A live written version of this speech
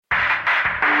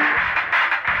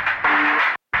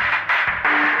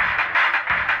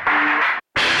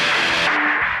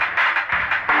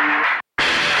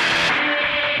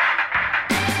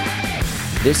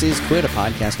This is Quit, a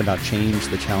podcast about change,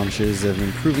 the challenges of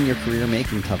improving your career,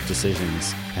 making tough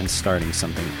decisions, and starting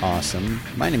something awesome.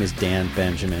 My name is Dan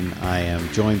Benjamin. I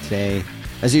am joined today,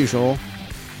 as usual,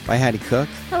 by Hattie Cook.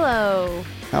 Hello.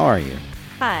 How are you?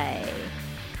 Hi.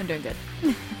 I'm doing good.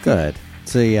 Good.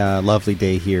 It's a lovely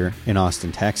day here in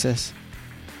Austin, Texas.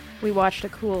 We watched a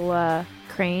cool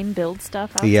crane build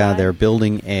stuff outside. Yeah, they're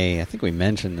building I think we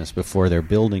mentioned this before, they're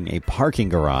building a parking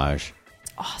garage.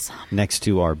 Awesome. Next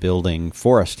to our building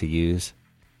for us to use.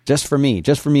 Just for me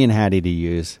and Hattie to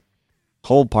use.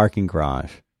 Whole parking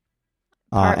garage.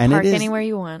 Park anywhere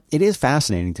you want. It is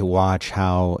fascinating to watch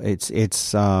how it's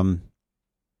one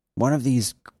of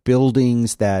these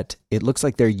buildings that it looks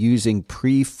like they're using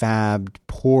prefabbed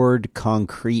poured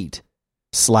concrete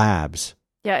slabs.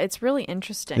 Yeah, it's really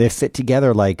interesting. They fit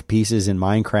together like pieces in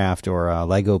Minecraft or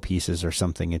Lego pieces or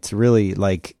something. It's really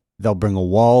like they'll bring a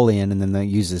wall in and then they'll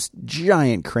use this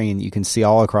giant crane that you can see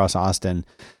all across Austin.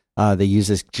 They use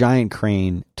this giant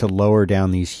crane to lower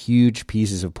down these huge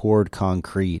pieces of poured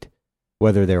concrete,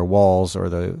 whether they're walls or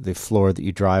the floor that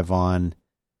you drive on.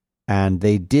 And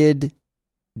they did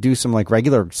do some like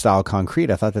regular style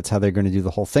concrete. I thought that's how they're going to do the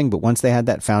whole thing. But once they had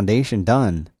that foundation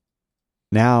done,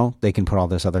 now they can put all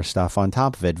this other stuff on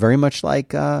top of it. Very much like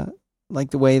the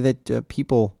way that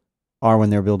people are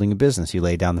when they're building a business. You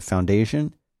lay down the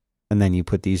foundation, and then you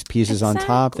put these pieces on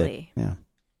top. I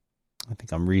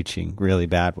think I'm reaching really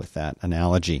bad with that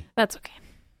analogy. That's okay.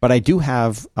 But I do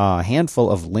have a handful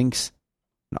of links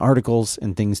and articles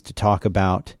and things to talk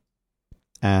about.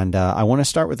 And I want to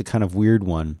start with a kind of weird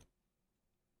one.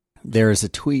 There is a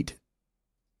tweet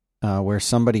where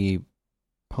somebody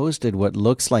posted what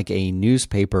looks like a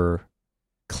newspaper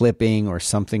clipping or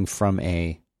something from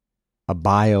a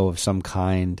bio of some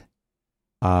kind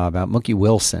about Mookie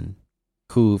Wilson,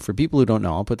 who, for people who don't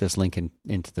know, I'll put this link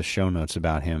into the show notes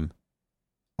about him.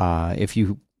 If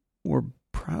you were,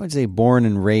 I would say, born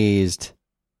and raised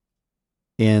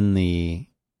in the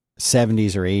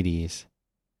 70s or 80s,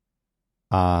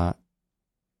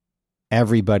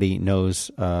 everybody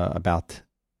knows about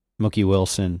Mookie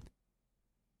Wilson.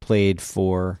 Played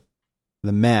for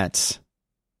the Mets.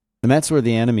 The Mets were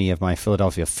the enemy of my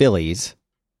Philadelphia Phillies.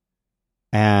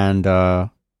 And but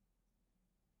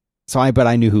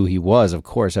I knew who he was, of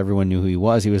course. Everyone knew who he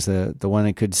was. He was the one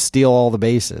that could steal all the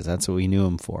bases. That's what we knew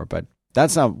him for. But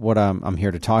that's not what I'm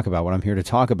here to talk about. What I'm here to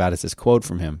talk about is this quote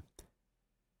from him.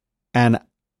 And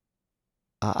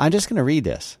I'm just going to read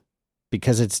this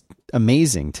because it's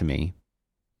amazing to me.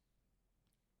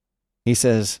 He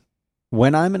says,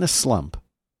 "When I'm in a slump,"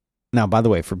 now, by the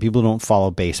way, for people who don't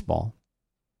follow baseball,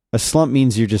 a slump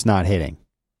means you're just not hitting.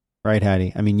 Right,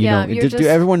 Hattie? I mean, do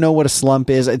everyone know what a slump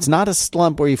is? It's not a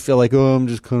slump where you feel like, oh, I'm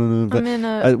just kind of... I'm in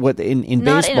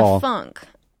not baseball, in a funk.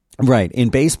 Right. In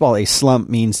baseball, a slump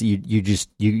means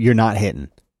you're not hitting.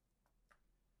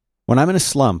 When I'm in a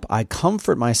slump, I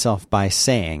comfort myself by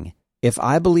saying, if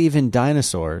I believe in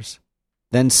dinosaurs,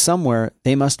 then somewhere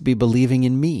they must be believing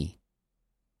in me.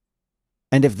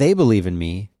 And if they believe in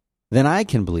me, then I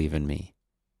can believe in me.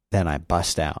 Then I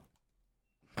bust out.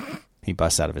 He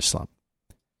busts out of his slump.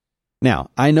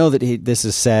 Now, I know that this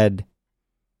is said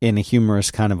in a humorous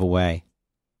kind of a way.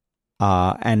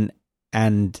 And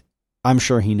I'm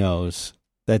sure he knows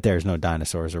that there's no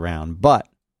dinosaurs around. But,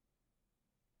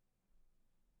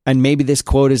 and maybe this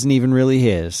quote isn't even really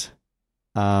his.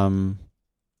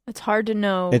 It's hard to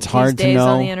know. It's hard these to days know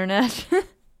on the internet.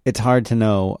 It's hard to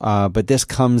know. But this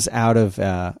comes out of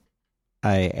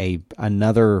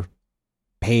another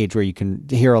page where you can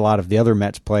hear a lot of the other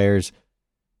Mets players.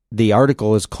 The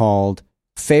article is called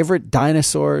 "Favorite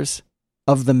Dinosaurs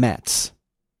of the Mets,"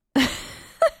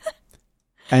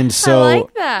 and so I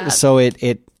like that. So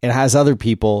it has other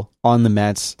people on the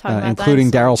Mets,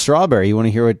 including Darryl Strawberry. You want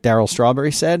to hear what Darryl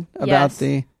Strawberry said about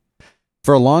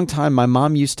For a long time, my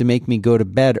mom used to make me go to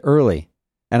bed early,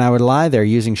 and I would lie there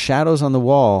using shadows on the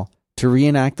wall to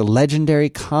reenact the legendary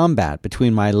combat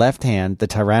between my left hand, the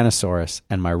Tyrannosaurus,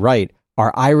 and my right,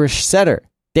 our Irish setter,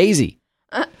 Daisy.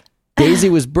 Daisy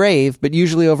was brave, but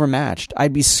usually overmatched.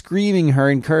 I'd be screaming her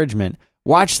encouragement.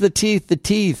 Watch the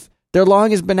teeth. They're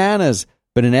long as bananas.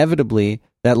 But inevitably,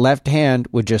 that left hand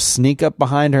would just sneak up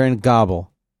behind her and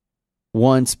gobble.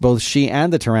 Once, both she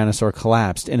and the Tyrannosaur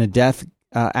collapsed in death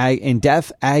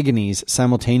agonies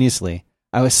simultaneously.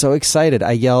 I was so excited,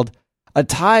 I yelled, "A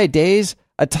tie, Daisy!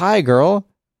 A tie, girl!"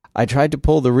 I tried to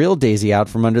pull the real Daisy out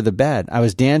from under the bed. I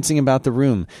was dancing about the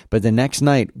room, but the next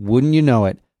night, wouldn't you know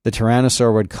it, the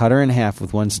Tyrannosaur would cut her in half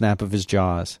with one snap of his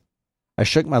jaws. I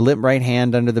shook my limp right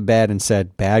hand under the bed and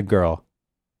said, "Bad girl."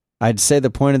 I'd say the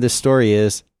point of this story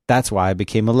is, that's why I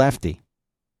became a lefty.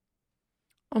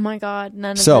 Oh my God,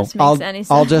 none of this makes any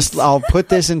sense. I'll put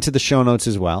this into the show notes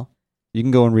as well. You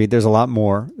can go and read. There's a lot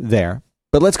more there.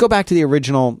 But let's go back to the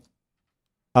original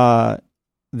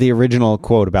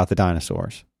quote about the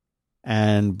dinosaurs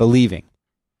and believing.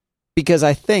 Because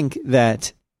I think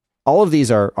that all of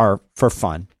these are for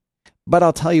fun. But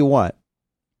I'll tell you what.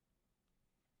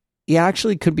 It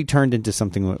actually could be turned into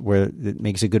something where it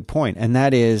makes a good point. And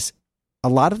that is, a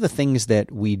lot of the things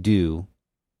that we do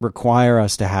require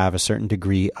us to have a certain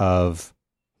degree of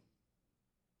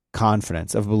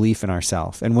confidence, of belief in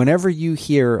ourselves. And whenever you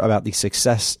hear about these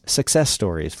success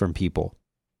stories from people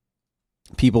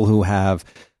who have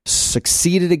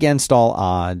succeeded against all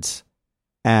odds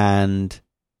and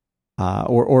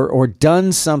or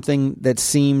done something that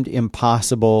seemed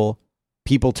impossible,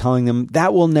 people telling them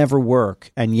that will never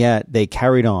work, and yet they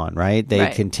carried on, right?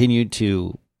 They continued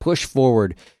to push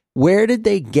forward. Where did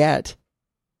they get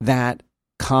that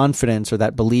confidence or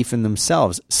that belief in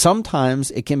themselves?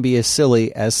 Sometimes it can be as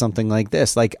silly as something like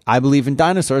this. Like, I believe in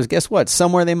dinosaurs. Guess what?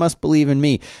 Somewhere they must believe in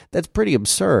me. That's pretty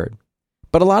absurd.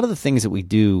 But a lot of the things that we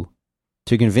do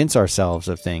to convince ourselves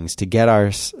of things, to get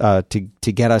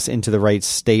to get us into the right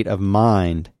state of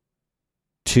mind,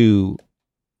 to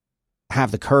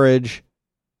have the courage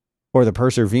or the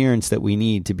perseverance that we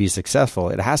need to be successful,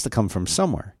 it has to come from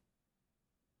somewhere.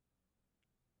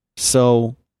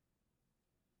 So,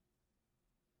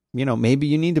 maybe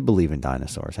you need to believe in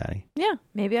dinosaurs, Hattie. Yeah,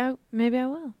 maybe I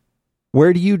will.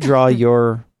 Where do you draw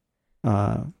your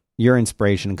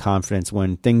inspiration and confidence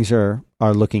when things are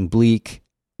looking bleak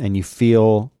and you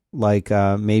feel like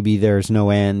maybe there's no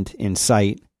end in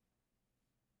sight?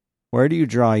 Where do you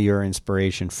draw your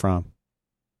inspiration from?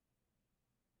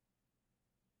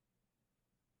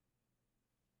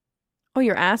 Oh,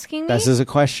 you're asking me? This is a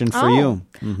question for you.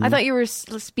 Mm-hmm. I thought you were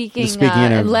speaking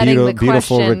in a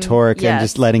beautiful rhetoric and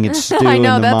just letting it stew in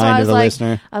the mind of the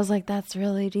listener. I was like, that's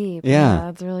really deep. Yeah.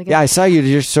 That's really good. Yeah, I saw you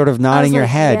just sort of nodding your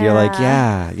head. Yeah. You're like,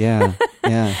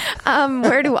 yeah.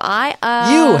 Where do I?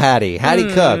 You,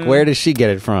 Hattie Cook. Where does she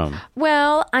get it from?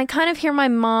 Well, I kind of hear my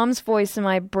mom's voice in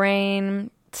my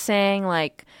brain saying,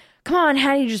 like, come on,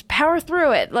 Hattie, just power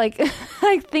through it. Like,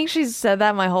 I think she's said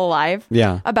that my whole life.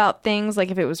 Yeah. About things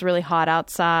like if it was really hot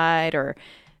outside or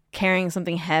carrying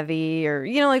something heavy or,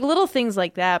 like little things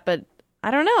like that. But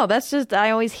I don't know. That's just, I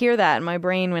always hear that in my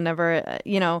brain whenever,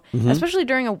 especially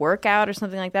during a workout or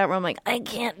something like that where I'm like, I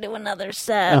can't do another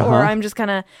set. Or I'm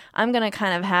going to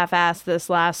kind of half-ass this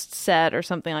last set or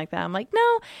something like that. I'm like,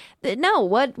 no,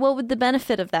 what would the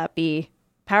benefit of that be?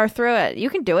 Power through it. You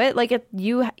can do it. Like,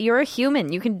 you're a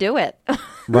human. You can do it.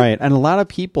 Right. And a lot of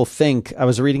people think, I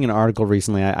was reading an article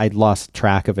recently, I'd lost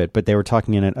track of it, but they were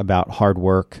talking in it about hard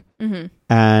work. Mm-hmm.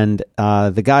 And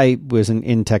the guy was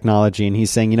in technology, and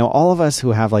he's saying, all of us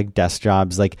who have like desk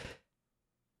jobs, like,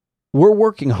 we're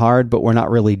working hard, but we're not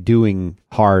really doing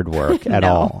hard work at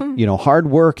all.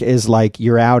 Hard work is like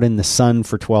you're out in the sun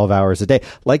for 12 hours a day.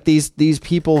 Like these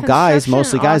people, guys,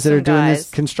 mostly guys that are doing this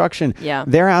construction. Yeah.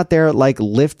 They're out there like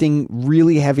lifting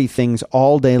really heavy things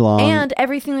all day long. And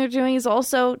everything they're doing is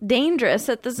also dangerous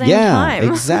at the same time. Yeah,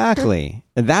 exactly.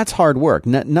 That's hard work.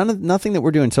 Nothing that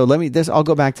we're doing. So I'll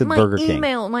go back to Burger King.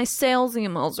 My sales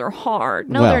emails are hard.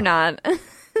 No, they're not.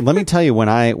 Let me tell you, when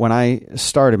I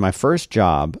started my first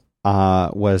job,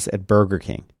 was at Burger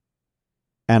King,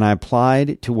 and I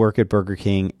applied to work at Burger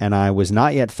King, and I was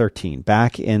not yet 13.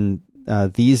 Back in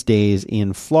these days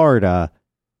in Florida,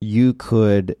 you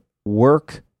could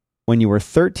work when you were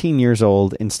 13 years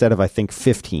old instead of, I think,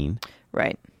 15.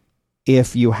 Right.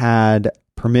 If you had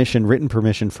written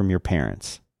permission from your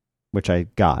parents, which I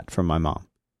got from my mom.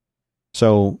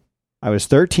 So I was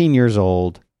 13 years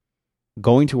old,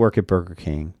 going to work at Burger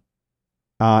King,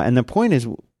 and the point is,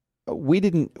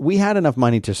 we had enough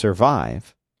money to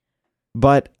survive,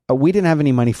 but we didn't have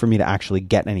any money for me to actually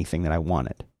get anything that I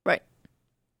wanted. Right.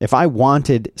 If I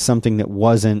wanted something that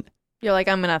wasn't, you're like,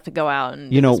 I'm going to have to go out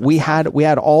and we had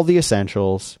all the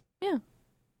essentials. Yeah.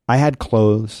 I had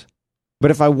clothes,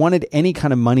 but if I wanted any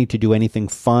kind of money to do anything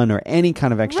fun or any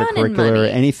kind of extracurricular or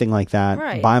anything like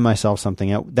that, buy myself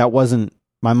something, that wasn't,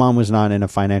 my mom was not in a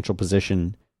financial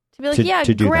position to be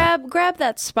like, grab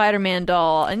that Spider-Man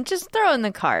doll and just throw it in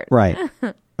the cart. Right.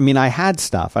 I mean, I had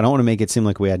stuff. I don't want to make it seem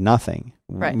like we had nothing.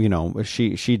 Right.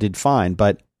 She did fine,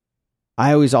 but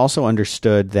I always also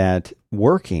understood that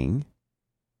working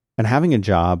and having a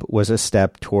job was a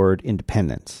step toward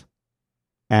independence.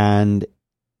 And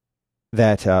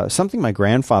that something my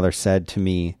grandfather said to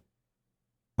me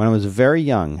when I was very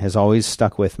young has always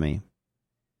stuck with me.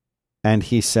 And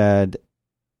he said,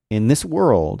 in this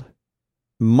world,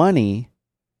 money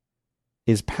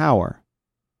is power.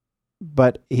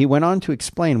 But he went on to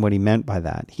explain what he meant by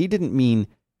that. He didn't mean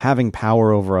having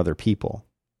power over other people.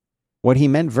 What he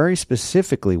meant very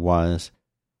specifically was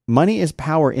money is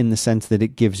power in the sense that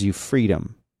it gives you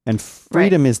freedom. And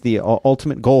freedom is the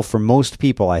ultimate goal for most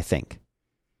people, I think.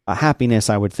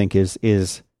 Happiness, I would think,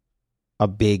 is a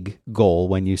big goal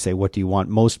when you say, what do you want?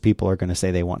 Most people are going to say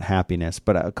they want happiness.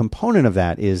 But a component of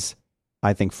that is,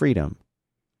 I think, freedom.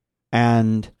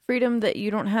 And freedom that you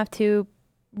don't have to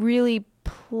really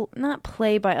not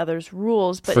play by others'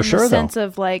 rules, but in the sense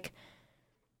of like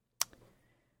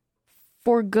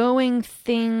foregoing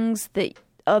things that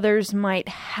others might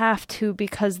have to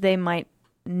because they might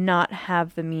not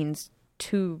have the means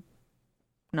to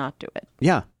not do it.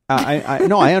 Yeah.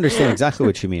 I understand exactly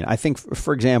what you mean. I think,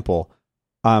 for example,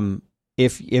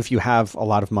 if you have a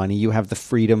lot of money, you have the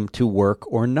freedom to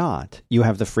work or not. You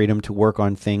have the freedom to work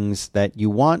on things that you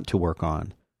want to work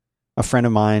on. A friend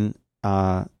of mine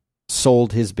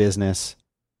sold his business,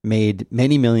 made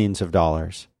many millions of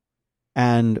dollars,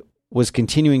 and was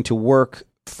continuing to work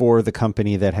for the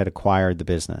company that had acquired the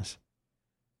business.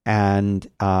 And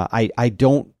I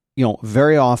don't,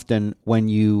 very often when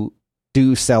you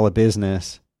do sell a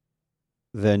business,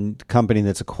 the company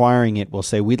that's acquiring it will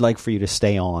say, we'd like for you to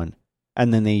stay on.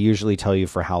 And then they usually tell you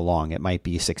for how long. It might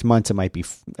be 6 months, it might be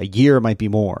a year, it might be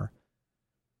more.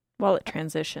 While it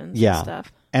transitions and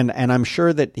stuff. And I'm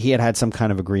sure that he had some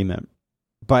kind of agreement.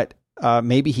 But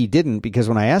maybe he didn't, because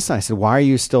when I asked him, I said, why are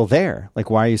you still there? Like,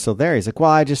 why are you still there? He's like,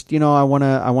 well, I just, I want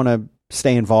to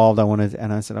stay involved.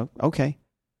 And I said, oh, okay.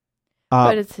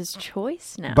 But it's his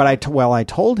choice now. But I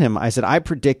told him, I said, I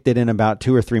predict that in about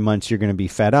 2 or 3 months, you're going to be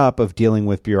fed up of dealing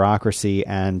with bureaucracy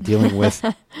and dealing with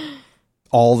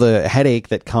all the headache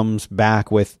that comes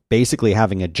back with basically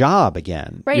having a job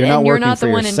again. Right, and you're not the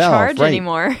one in charge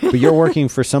anymore. But you're working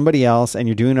for somebody else and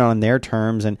you're doing it on their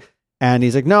terms. And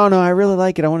he's like, no, I really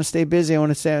like it. I want to stay busy.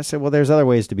 I said, well, there's other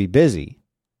ways to be busy.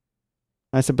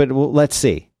 I said, but let's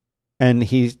see. And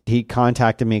he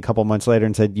contacted me a couple months later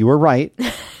and said, you were right.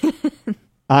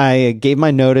 I gave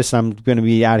my notice. I'm going to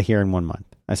be out of here in 1 month.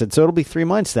 I said, so it'll be 3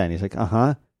 months then. He's like,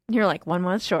 uh-huh. You're like 1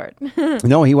 month short.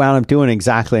 No, he wound up doing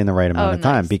exactly in the right amount of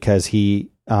time because he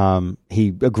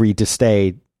agreed to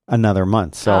stay another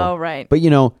month. So, right. But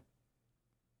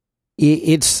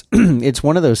it's it's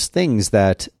one of those things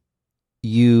that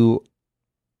you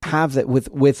have that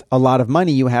with a lot of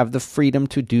money, you have the freedom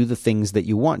to do the things that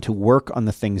you want, to work on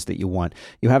the things that you want.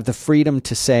 You have the freedom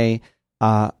to say,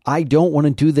 I don't want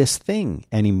to do this thing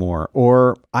anymore,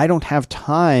 or I don't have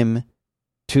time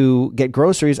to get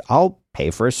groceries. I'll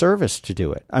pay for a service to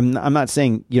do it. I'm not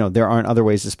saying, there aren't other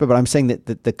ways to spend, but I'm saying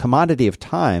that the commodity of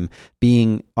time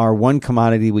being our one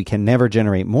commodity we can never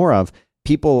generate more of,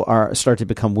 people start to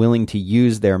become willing to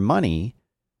use their money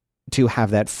to have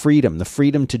that freedom, the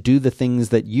freedom to do the things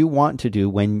that you want to do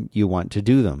when you want to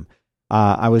do them.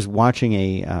 I was watching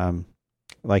a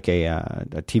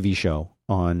TV show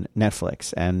on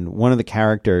Netflix, and one of the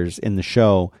characters in the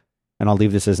show, and I'll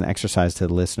leave this as an exercise to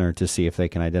the listener to see if they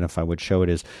can identify which show it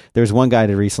is. There's one guy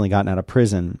that had recently gotten out of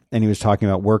prison, and he was talking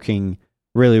about working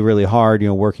really, really hard,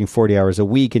 working 40 hours a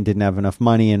week and didn't have enough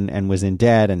money and was in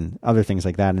debt and other things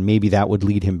like that. And maybe that would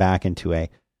lead him back into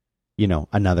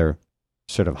another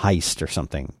sort of heist or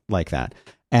something like that.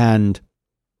 And,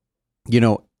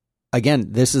 again,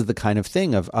 this is the kind of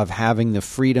thing of having the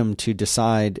freedom to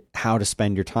decide how to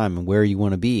spend your time and where you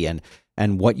want to be and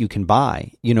what you can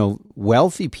buy.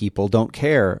 Wealthy people don't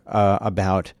care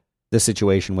about the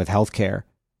situation with healthcare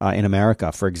in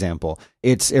America, for example.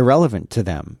 It's irrelevant to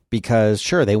them because,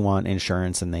 sure, they want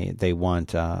insurance and they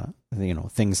want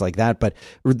things like that. But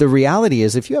the reality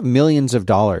is, if you have millions of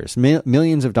dollars in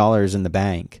the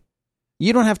bank,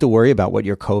 you don't have to worry about what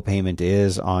your copayment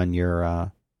is on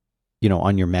your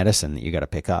on your medicine that you got to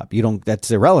pick up.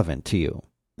 That's irrelevant to you.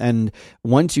 And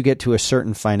once you get to a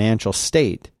certain financial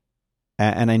state,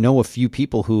 and I know a few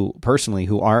people who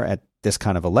are at this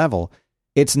kind of a level,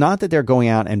 it's not that they're going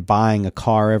out and buying a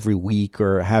car every week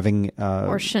or having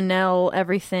or Chanel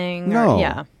everything.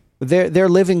 No, they're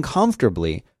living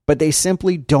comfortably, but they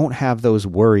simply don't have those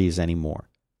worries anymore.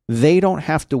 They don't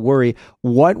have to worry,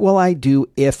 what will I do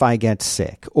if I get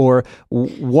sick? Or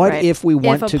what if we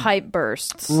want to... If a pipe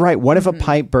bursts. Right. What if a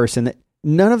pipe bursts? And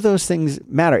none of those things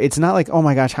matter. It's not like, oh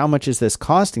my gosh, how much is this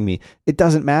costing me? It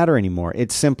doesn't matter anymore.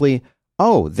 It's simply,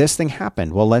 oh, this thing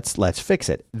happened. Well, let's fix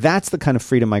it. That's the kind of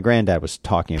freedom my granddad was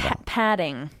talking about.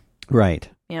 Padding. Right.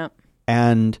 Yeah.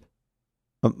 And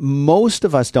most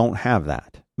of us don't have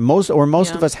that. Most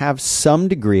of us have some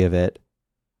degree of it.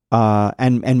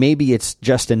 And maybe it's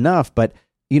just enough, but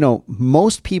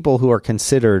most people who are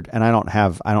considered, and I don't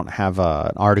have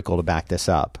an article to back this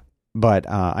up, but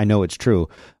I know it's true.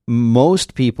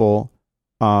 Most people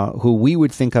who we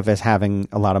would think of as having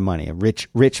a lot of money,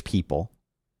 rich people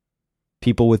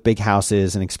with big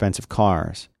houses and expensive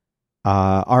cars,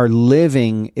 are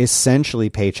living essentially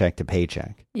paycheck to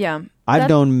paycheck. Yeah. I've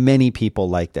known many people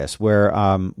like this where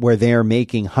they're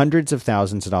making hundreds of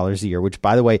thousands of dollars a year, which,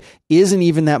 by the way, isn't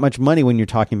even that much money when you're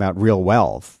talking about real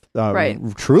wealth. Right.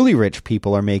 Truly rich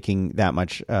people are making that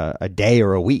much a day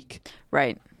or a week.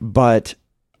 Right. But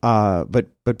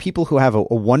people who have a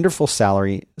wonderful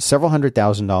salary, several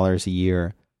 $100,000 a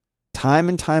year, time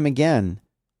and time again,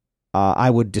 I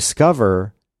would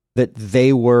discover that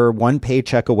they were one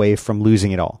paycheck away from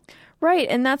losing it all. Right.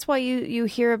 And that's why you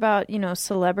hear about,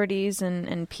 celebrities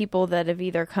and people that have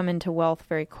either come into wealth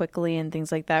very quickly and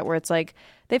things like that, where it's like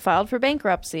they filed for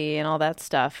bankruptcy and all that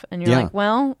stuff. And you're like,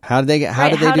 well, how did they do that? How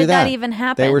did that even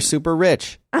happen? They were super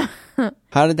rich.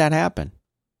 How did that happen?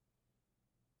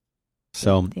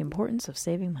 So the importance of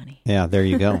saving money. Yeah, there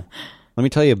you go. Let me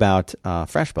tell you about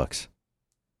FreshBooks.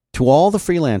 To all the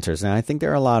freelancers, and I think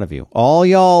there are a lot of you, all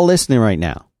y'all listening right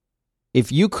now, if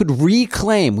you could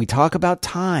reclaim, we talk about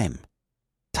time.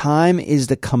 Time is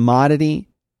the commodity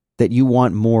that you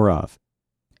want more of.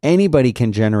 Anybody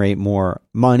can generate more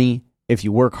money if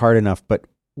you work hard enough, but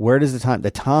where does the time?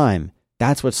 The time,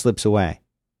 that's what slips away.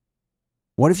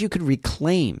 What if you could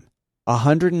reclaim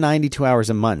 192 hours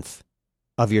a month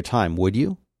of your time? Would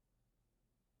you?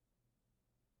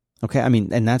 Okay,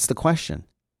 and that's the question.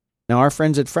 Now, our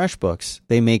friends at FreshBooks,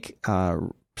 they make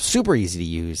super easy to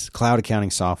use cloud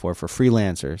accounting software for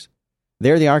freelancers.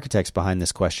 They're the architects behind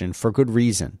this question for good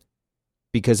reason.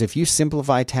 Because if you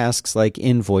simplify tasks like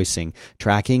invoicing,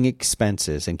 tracking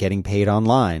expenses, and getting paid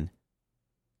online,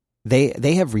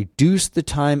 they have reduced the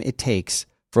time it takes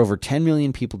for over 10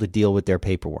 million people to deal with their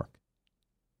paperwork.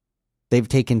 They've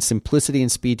taken simplicity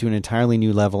and speed to an entirely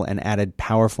new level and added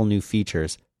powerful new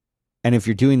features. And if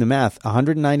you're doing the math,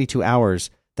 192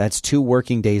 hours, that's 2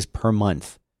 working days per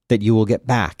month that you will get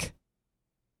back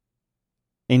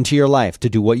into your life to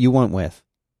do what you want with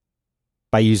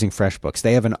by using FreshBooks.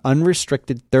 They have an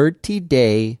unrestricted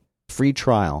 30-day free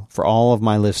trial for all of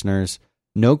my listeners.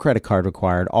 No credit card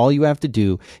required. All you have to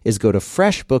do is go to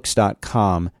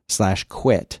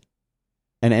freshbooks.com/quit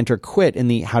and enter quit in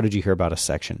the how did you hear about us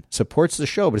section. Supports the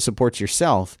show, but it supports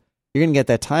yourself. You're going to get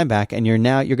that time back, and you're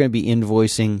going to be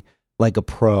invoicing like a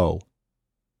pro.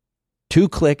 2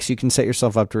 clicks, you can set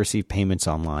yourself up to receive payments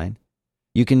online.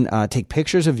 You can take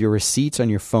pictures of your receipts on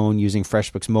your phone using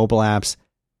FreshBooks mobile apps,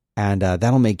 and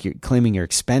that'll make claiming your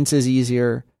expenses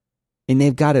easier. And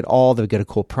they've got it all. They've got a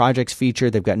cool projects feature.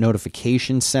 They've got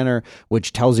Notification Center,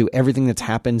 which tells you everything that's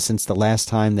happened since the last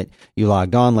time that you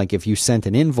logged on. Like if you sent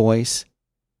an invoice,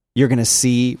 you're going to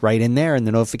see right in there in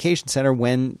the Notification Center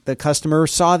when the customer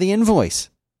saw the invoice.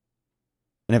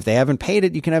 And if they haven't paid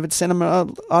it, you can have it send them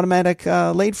an automatic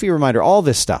late fee reminder. All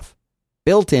this stuff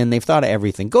built in. They've thought of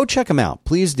everything. Go check them out.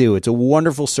 Please do. It's a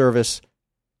wonderful service.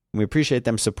 And we appreciate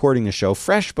them supporting the show.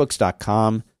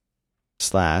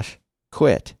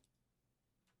 Freshbooks.com/quit.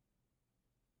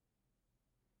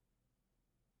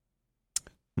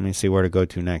 Let me see where to go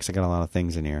to next. I got a lot of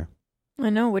things in here. I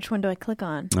know. Which one do I click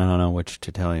on? I don't know which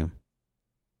to tell you.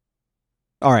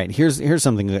 All right. Here's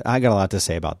something that I got a lot to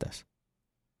say about this.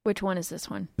 Which one is this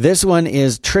one? This one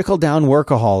is trickle-down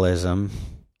workaholism.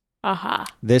 Aha.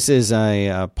 This is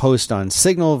a post on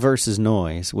Signal versus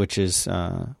Noise, which is,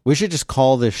 we should just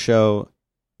call this show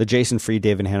the Jason Fried,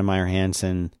 David Heinemeier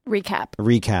Hansson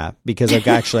recap, because I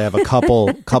actually have a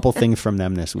couple things from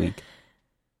them this week.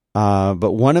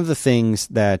 But one of the things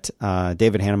that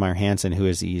David Heinemeier Hansson,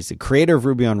 he's the creator of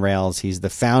Ruby on Rails, he's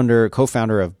the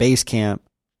co-founder of Basecamp,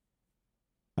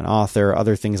 an author,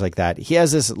 other things like that. He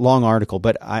has this long article,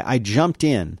 but I jumped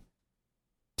in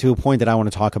to a point that I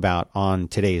want to talk about on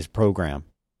today's program.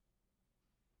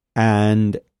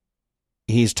 And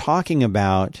he's talking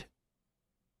about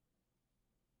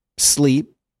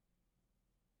sleep,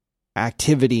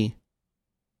 activity,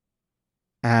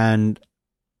 and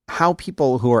how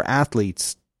people who are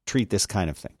athletes treat this kind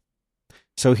of thing.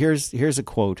 So here's a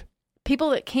quote.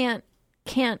 People that can't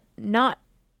not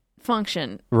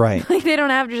function. Right. Like they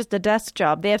don't have just a desk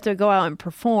job. They have to go out and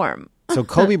perform. So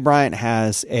Kobe Bryant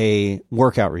has a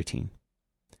workout routine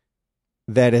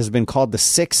that has been called the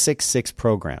 666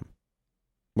 program,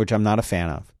 which I'm not a fan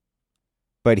of.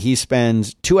 But he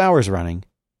spends 2 hours running,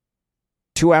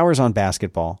 2 hours on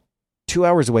basketball, 2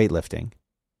 hours weightlifting,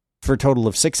 for a total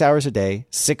of 6 hours a day,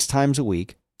 6 times a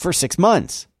week, for 6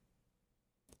 months.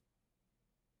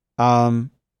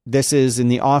 This is in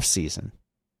the off season.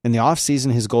 In the off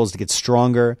season, his goal is to get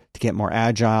stronger, to get more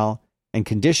agile, and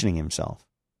conditioning himself.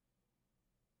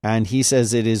 And he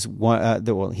says it is one.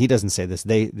 Well, he doesn't say this.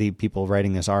 The people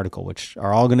writing this article, which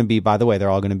are all going to be, by the way, they're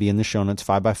all going to be in the show notes,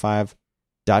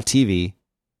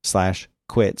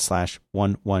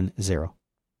 5x5.tv/quit/110.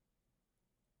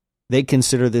 They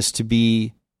consider this to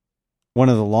be one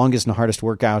of the longest and hardest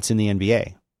workouts in the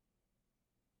NBA.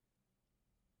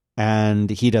 And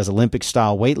he does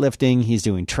Olympic-style weightlifting. He's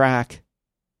doing track.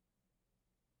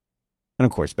 And,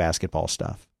 of course, basketball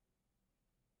stuff.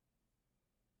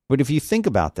 But if you think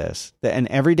about this, and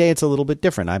every day it's a little bit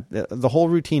different. The whole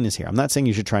routine is here. I'm not saying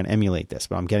you should try and emulate this,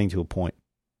 but I'm getting to a point.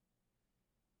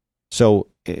 So,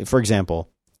 for example,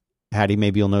 Hattie,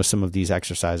 maybe you'll know some of these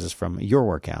exercises from your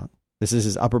workout. This is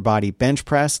his upper body bench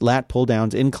press, lat pull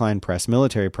downs, incline press,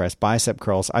 military press, bicep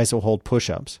curls, iso hold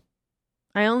push-ups.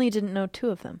 I only didn't know 2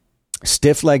 of them.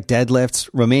 Stiff leg deadlifts,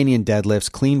 Romanian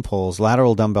deadlifts, clean pulls,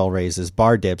 lateral dumbbell raises,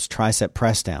 bar dips, tricep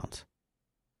press downs.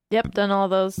 Yep, done all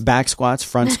those. Back squats,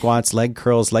 front squats, leg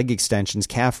curls, leg extensions,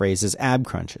 calf raises, ab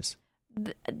crunches.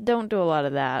 Don't do a lot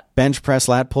of that. Bench press,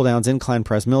 lat pull downs, incline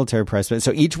press, military press.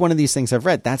 So each one of these things I've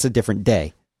read, that's a different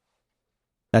day.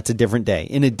 That's a different day.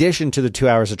 In addition to the 2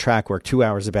 hours of track work, 2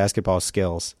 hours of basketball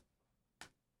skills,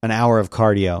 an hour of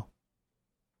cardio.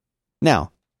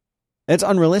 Now, it's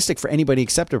unrealistic for anybody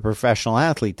except a professional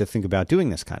athlete to think about doing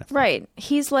this kind of thing. Right.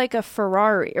 He's like a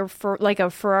Ferrari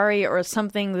or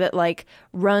something that like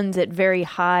runs at very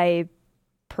high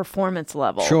performance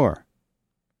level. Sure.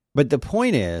 But the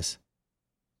point is,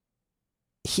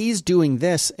 he's doing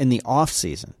this in the off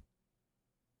season.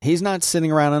 He's not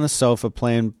sitting around on a sofa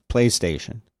playing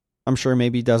PlayStation. I'm sure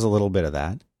maybe he does a little bit of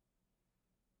that.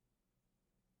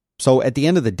 So at the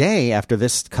end of the day, after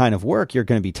this kind of work, you're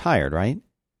going to be tired, right?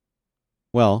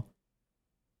 Well,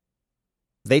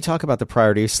 they talk about the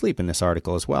priority of sleep in this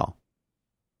article as well.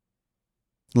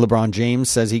 LeBron James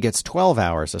says he gets 12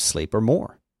 hours of sleep or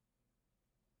more.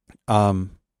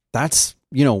 That's,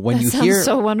 when you hear... That sounds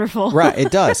so wonderful. Right,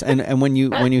 it does. And when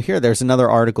you hear, there's another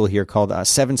article here called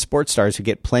 7 Sports Stars Who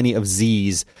Get Plenty of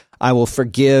Z's. I will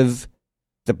forgive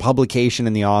the publication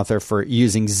and the author for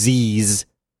using Z's.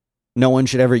 No one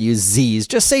should ever use Z's.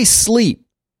 Just say sleep.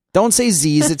 Don't say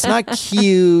Z's. It's not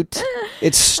cute.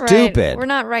 It's stupid. Right. We're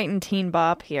not writing Teen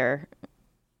Bop here.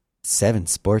 7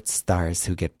 sports stars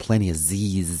who get plenty of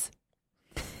Z's.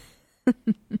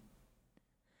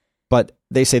 But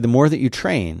they say the more that you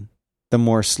train, the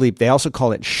more sleep. They also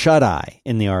call it shut-eye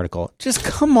in the article. Just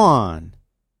come on.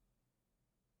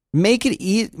 Make it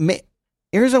easy.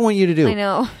 Here's what I want you to do. I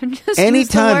know. Just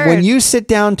anytime when you sit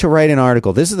down to write an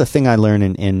article, this is the thing I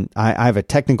learned I have a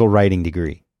technical writing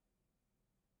degree.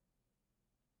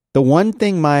 The one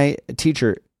thing my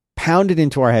teacher pounded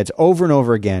into our heads over and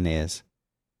over again is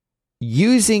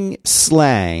using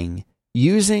slang,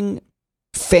 using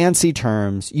fancy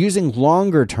terms, using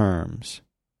longer terms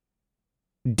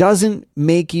doesn't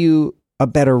make you a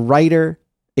better writer.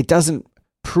 It doesn't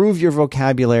prove your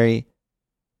vocabulary.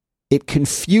 It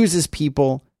confuses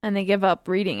people. And they give up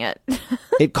reading it.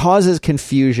 It causes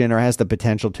confusion or has the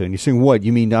potential to. And you're saying, what?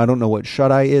 You mean I don't know what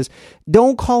shut-eye is?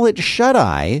 Don't call it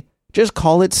shut-eye. Just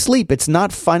call it sleep. It's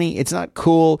not funny. It's not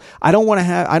cool. I don't want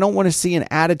to see an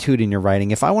attitude in your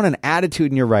writing. If I want an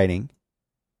attitude in your writing,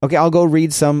 okay, I'll go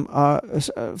read some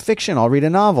fiction. I'll read a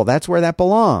novel. That's where that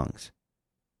belongs.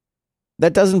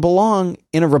 That doesn't belong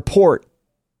in a report.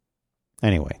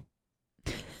 Anyway.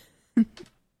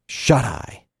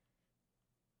 Shut-eye.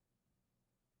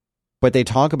 But they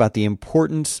talk about the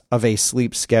importance of a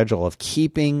sleep schedule, of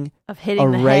keeping a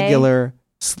regular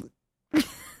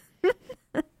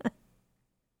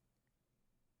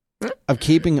of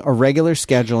keeping a regular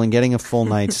schedule and getting a full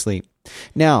night's sleep.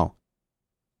 Now,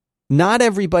 not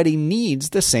everybody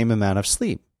needs the same amount of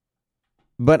sleep.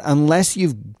 But unless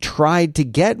you've tried to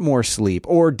get more sleep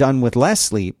or done with less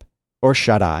sleep or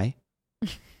shut-eye,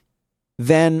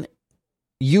 then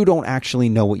you don't actually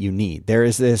know what you need. There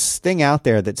is this thing out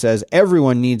there that says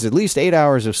everyone needs at least 8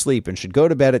 hours of sleep and should go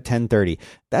to bed at 10:30.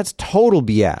 That's total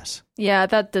BS. Yeah,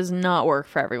 that does not work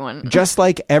for everyone. Just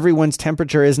like everyone's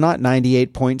temperature is not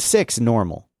 98.6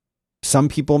 normal. Some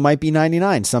people might be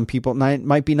 99. Some people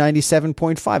might be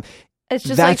 97.5. It's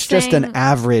just That's just an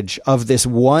average of this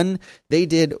one. They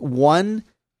did one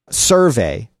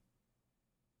survey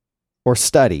or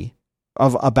study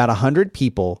of about 100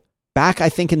 people back, I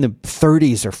think, in the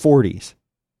 30s or 40s.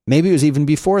 Maybe it was even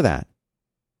before that.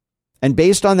 And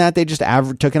based on that, they just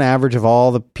took an average of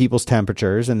all the people's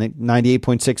temperatures, and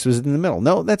 98.6 was in the middle.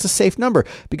 No, that's a safe number,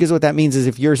 because what that means is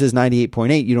if yours is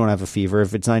 98.8, you don't have a fever.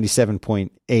 If it's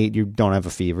 97.8, you don't have a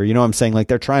fever. You know what I'm saying? Like,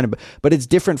 they're trying to, but it's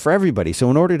different for everybody.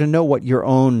 So in order to know what your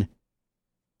own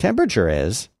temperature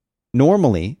is,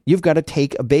 normally, you've got to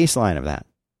take a baseline of that.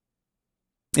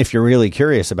 if you're really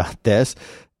curious about this,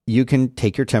 you can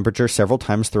take your temperature several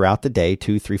times throughout the day,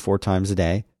 2, 3, 4 times a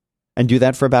day, and do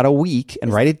that for about a week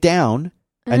and write it down,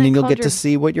 and then you'll get to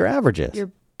see what your average is.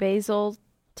 Your basal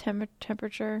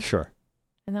temperature? Sure.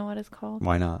 Isn't that what it's called?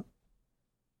 Why not?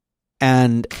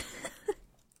 And,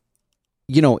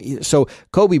 so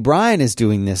Kobe Bryant is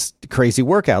doing this crazy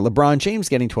workout. LeBron James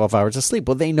getting 12 hours of sleep.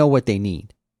 Well, they know what they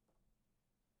need.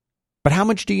 But how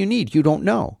much do you need? You don't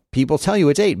know. People tell you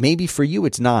it's 8. Maybe for you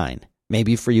it's 9.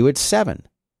 Maybe for you it's 7.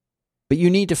 But you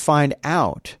need to find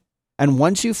out. And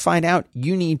once you find out,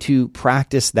 you need to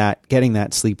practice that, getting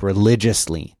that sleep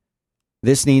religiously.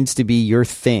 This needs to be your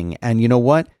thing. And you know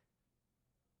what?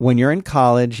 When you're in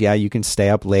college, yeah, you can stay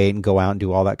up late and go out and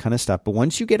do all that kind of stuff. But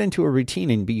once you get into a routine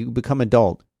and you become an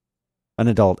adult,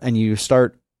 and you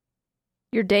start...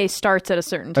 Your day starts at a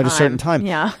certain time. At a certain time.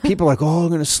 Yeah. People are like, I'm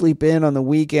going to sleep in on the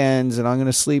weekends and I'm going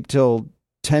to sleep till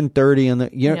 10:30 on the...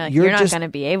 You're not going to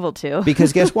be able to.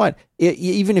 Because guess what?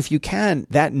 Even if you can,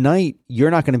 that night,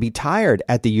 you're not going to be tired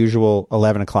at the usual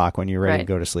 11 o'clock when you're ready to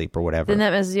go to sleep or whatever. Then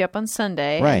that messes you up on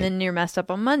Sunday, and then you're messed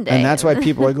up on Monday. And that's why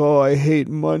people are like, I hate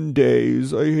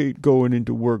Mondays. I hate going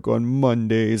into work on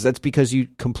Mondays. That's because you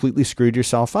completely screwed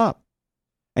yourself up.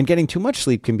 And getting too much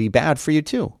sleep can be bad for you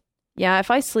too. Yeah,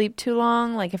 if I sleep too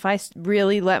long, like if I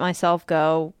really let myself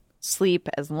go sleep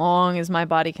as long as my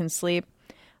body can sleep,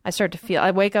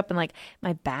 I wake up and like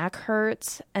my back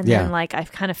hurts, and then like I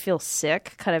kind of feel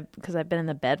sick because I've been in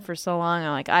the bed for so long.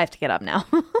 I'm like, I have to get up now.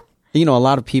 A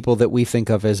lot of people that we think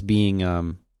of as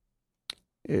being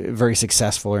very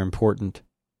successful or important,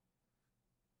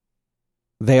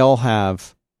 they all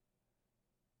have,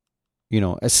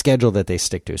 a schedule that they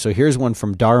stick to. So here's one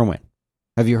from Darwin.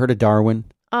 Have you heard of Darwin?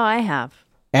 Oh, I have.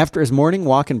 After his morning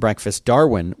walk and breakfast,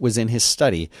 Darwin was in his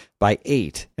study by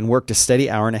 8 and worked a steady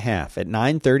hour and a half. At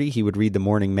 9:30, he would read the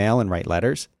morning mail and write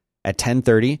letters. At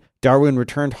 10:30, Darwin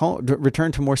returned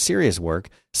to more serious work,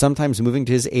 sometimes moving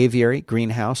to his aviary,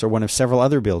 greenhouse, or one of several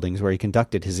other buildings where he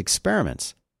conducted his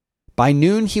experiments. By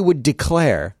noon, he would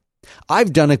declare,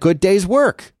 "I've done a good day's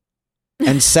work,"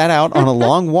 and set out on a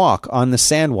long walk on the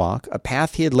sandwalk, a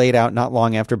path he had laid out not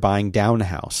long after buying Down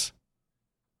House.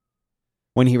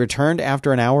 When he returned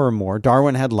after an hour or more,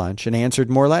 Darwin had lunch and answered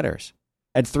more letters.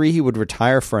 At 3, he would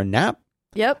retire for a nap.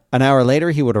 Yep. An hour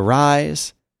later, he would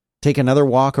arise, take another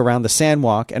walk around the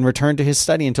sandwalk, and return to his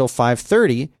study until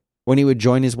 5:30, when he would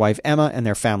join his wife Emma and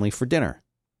their family for dinner.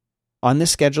 On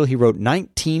this schedule, he wrote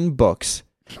 19 books,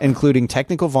 including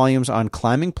technical volumes on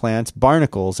climbing plants,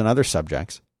 barnacles, and other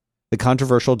subjects, the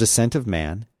controversial Descent of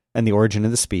Man, and the Origin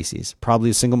of the Species, probably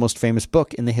the single most famous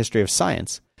book in the history of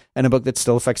science, and a book that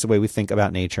still affects the way we think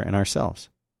about nature and ourselves.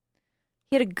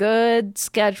 He had a good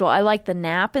schedule. I like the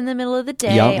nap in the middle of the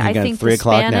day. Yep, I think the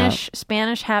nap.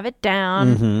 Spanish have it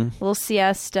down. Mm-hmm. A little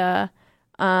siesta.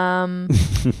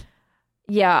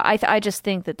 Yeah, I just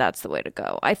think that's the way to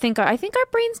go. I think our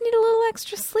brains need a little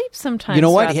extra sleep sometimes. You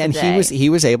know what? And he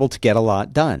was able to get a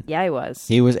lot done. Yeah, he was.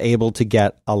 He was able to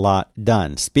get a lot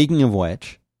done. Speaking of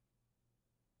which,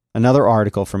 another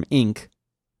article from Inc.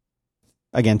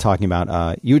 Again, talking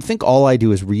about, you would think all I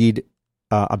do is read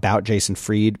about Jason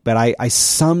Fried, but I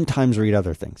sometimes read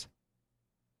other things.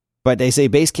 But they say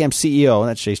Basecamp CEO,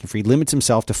 that's Jason Fried, limits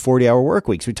himself to 40-hour work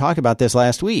weeks. We talked about this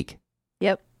last week.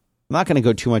 Yep. I'm not going to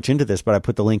go too much into this, but I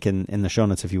put the link in the show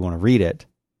notes if you want to read it.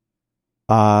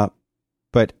 But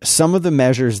some of the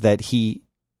measures that he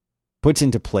puts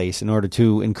into place in order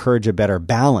to encourage a better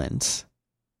balance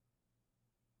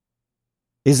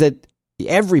is that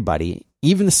everybody,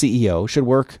 even the CEO, should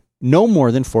work no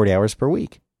more than 40 hours per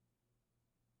week.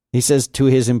 He says to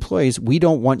his employees, we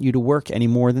don't want you to work any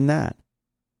more than that.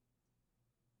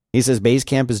 He says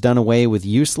Basecamp has done away with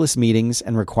useless meetings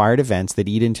and required events that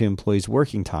eat into employees'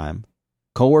 working time.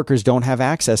 Coworkers don't have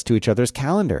access to each other's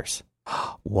calendars.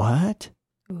 What?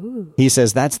 Ooh. He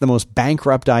says that's the most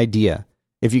bankrupt idea.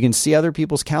 If you can see other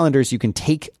people's calendars, you can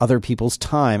take other people's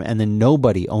time, and then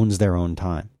nobody owns their own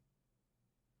time.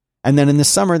 And then in the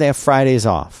summer, they have Fridays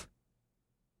off.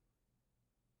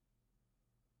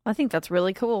 I think that's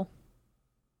really cool.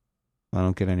 I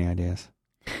don't get any ideas.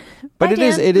 But it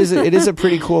is a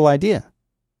pretty cool idea.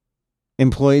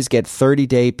 Employees get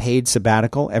 30-day paid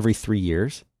sabbatical every 3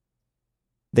 years.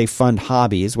 They fund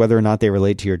hobbies, whether or not they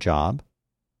relate to your job.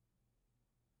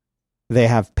 They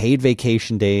have paid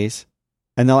vacation days,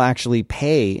 and they'll actually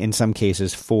pay, in some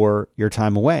cases, for your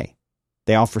time away.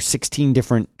 They offer 16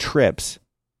 different trips,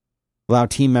 allow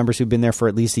team members who've been there for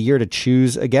at least a year to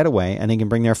choose a getaway, and they can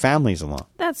bring their families along.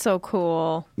 That's so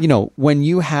cool. You know, when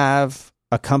you have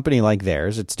a company like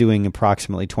theirs, it's doing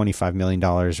approximately $25 million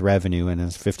revenue and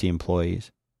has 50 employees.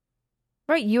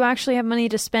 Right. You actually have money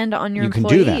to spend on your employees.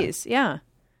 Can do that. Yeah.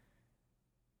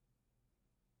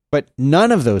 But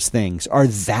none of those things are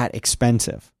that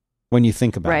expensive when you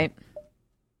think about it.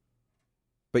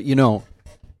 But,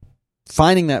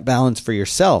 finding that balance for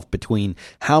yourself between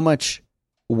how much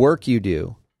work you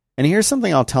do. And here's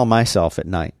something I'll tell myself at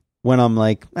night when I'm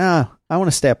like, I want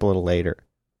to stay up a little later,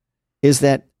 is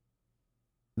that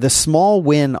the small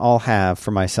win I'll have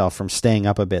for myself from staying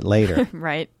up a bit later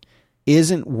right.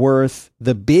 isn't worth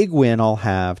the big win I'll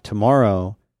have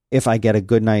tomorrow if I get a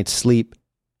good night's sleep.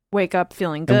 Wake up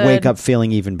feeling good. And wake up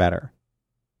feeling even better.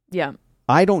 Yeah.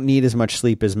 I don't need as much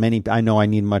sleep as many. I know I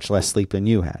need much less sleep than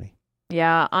you, Hattie.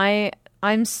 Yeah,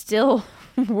 I'm still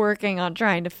working on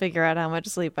trying to figure out how much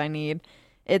sleep I need.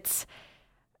 It's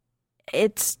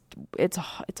a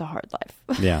hard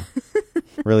life. Yeah.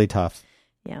 Really tough.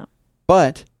 Yeah.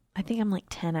 But I think I'm like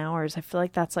 10 hours. I feel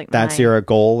like that's your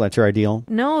goal. That's your ideal.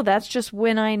 No, that's just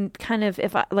when I kind of,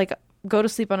 if I like go to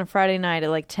sleep on a Friday night at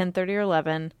like 10:30 or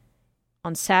 11,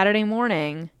 on Saturday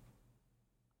morning,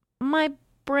 my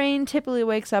brain typically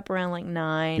wakes up around like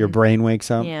 9. Your brain wakes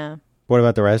up? Yeah. What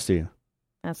about the rest of you?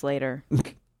 That's later.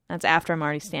 That's after I'm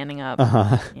already standing up.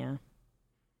 Uh-huh. Yeah.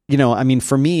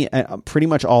 For me, pretty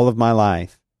much all of my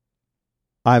life,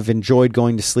 I've enjoyed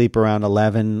going to sleep around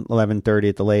 11:30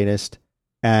 at the latest,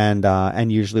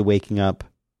 and usually waking up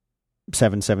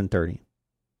 7:30.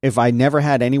 If I never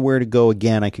had anywhere to go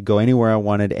again, I could go anywhere I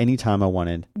wanted, anytime I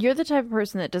wanted. You're the type of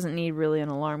person that doesn't need really an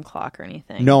alarm clock or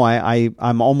anything. No,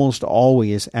 I'm almost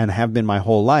always, and have been my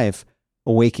whole life,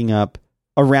 waking up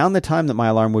around the time that my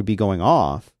alarm would be going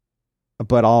off,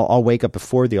 but I'll wake up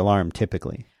before the alarm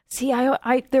typically. See,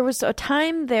 I there was a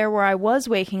time there where I was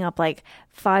waking up like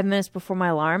 5 minutes before my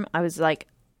alarm. I was like,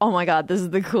 oh my God, this is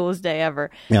the coolest day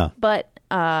ever. Yeah. But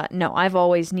no, I've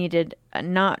always needed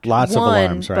not lots one, of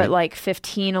alarms, right? but like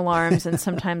 15 alarms and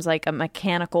sometimes like a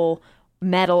mechanical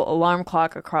metal alarm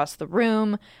clock across the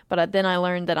room. But then I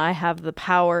learned that I have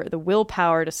the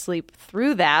willpower to sleep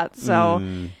through that. So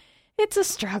it's a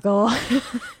struggle.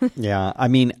 Yeah.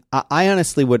 I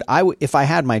honestly would, if I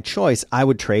had my choice, I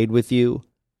would trade with you.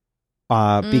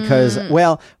 Because,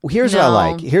 here's what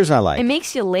I like. It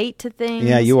makes you late to things.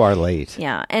 Yeah, you are late.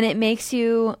 Yeah, and it makes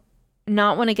you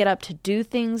not want to get up to do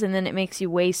things, and then it makes you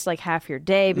waste like half your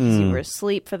day because you were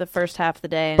asleep for the first half of the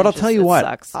day. And but I'll tell you what,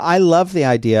 sucks. I love the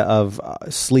idea of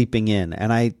sleeping in,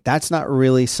 and that's not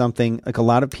really something like a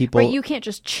lot of people. Right, you can't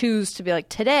just choose to be like,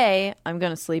 today I'm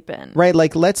going to sleep in. Right,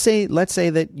 like let's say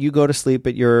that you go to sleep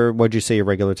at what'd you say your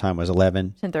regular time was,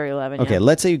 11? 10:30, 11. Okay, yeah.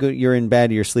 Let's say you're in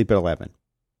bed, you're asleep at 11.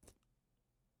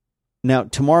 Now,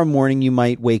 tomorrow morning, you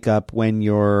might wake up when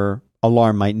your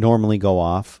alarm might normally go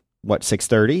off. What,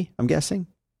 6:30, I'm guessing?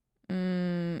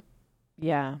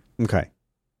 Yeah. Okay.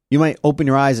 You might open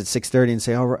your eyes at 6:30 and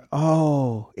say,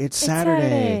 it's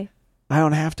Saturday. I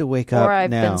don't have to wake up now. Or I've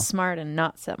been smart and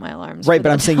not set my alarms. Right,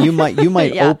 but I'm saying you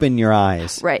might yeah. open your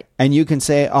eyes. Right. And you can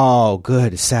say, oh,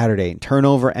 good, it's Saturday. And turn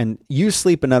over and you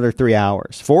sleep another 3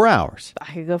 hours, 4 hours.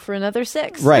 I could go for another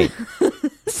 6. Right.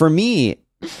 For me,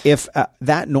 if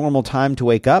that normal time to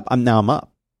wake up, I'm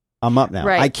up. I'm up now.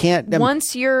 Right. I can't.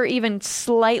 Once you're even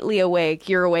slightly awake,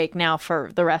 you're awake now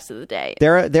for the rest of the day.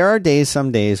 There are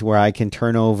some days where I can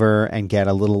turn over and get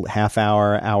a little half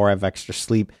hour of extra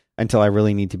sleep until I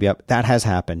really need to be up. That has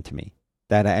happened to me.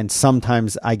 And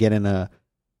sometimes I get in a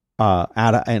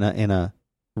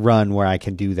run where I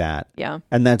can do that. Yeah.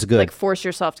 And that's good. Like force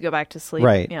yourself to go back to sleep.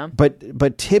 Right. Yeah.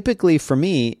 But typically for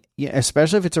me,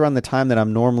 especially if it's around the time that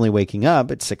I'm normally waking up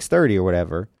at 6:30 or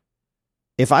whatever,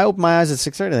 if I open my eyes at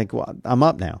 6:30, I think, well, I'm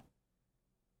up now.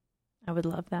 I would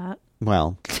love that.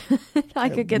 Well, I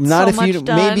could get not so if much you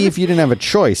done. maybe if you didn't have a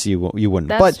choice, you wouldn't.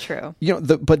 That's true.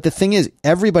 But the thing is,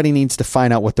 everybody needs to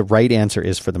find out what the right answer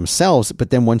is for themselves. But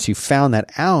then once you found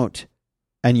that out,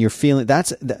 and you're feeling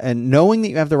and knowing that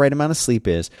you have the right amount of sleep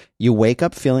you wake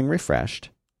up feeling refreshed.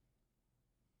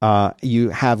 You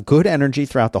have good energy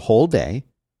throughout the whole day.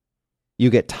 You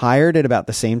get tired at about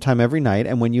the same time every night,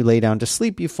 and when you lay down to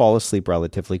sleep, you fall asleep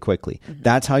relatively quickly. Mm-hmm.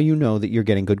 That's how you know that you're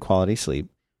getting good quality sleep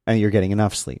and you're getting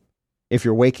enough sleep. If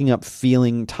you're waking up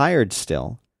feeling tired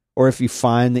still, or if you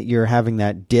find that you're having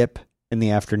that dip in the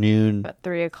afternoon, about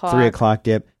 3 o'clock, 3 o'clock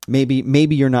dip,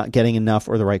 maybe you're not getting enough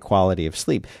or the right quality of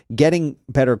sleep. Getting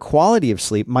better quality of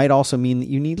sleep might also mean that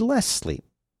you need less sleep.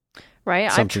 Right.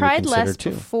 I've tried less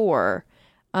before.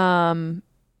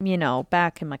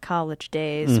 Back in my college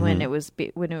days, mm-hmm. when it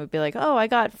would be like, oh, I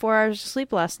got 4 hours of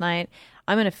sleep last night,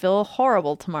 I'm going to feel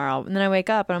horrible tomorrow. And then I wake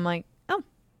up and I'm like, oh,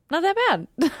 not that bad.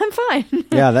 I'm fine.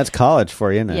 Yeah, that's college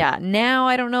for you, isn't it?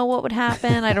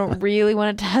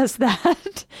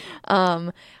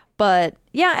 But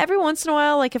yeah, every once in a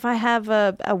while, like if I have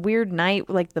a weird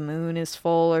night, like the moon is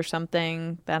full or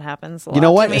something, that happens a lot. You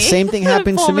know what? To me. The same thing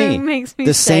happens to me. Makes me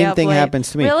the stay same up thing late.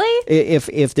 happens to me. Really?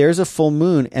 If there's a full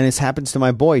moon, and it happens to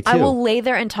my boy too, I will lay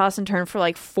there and toss and turn for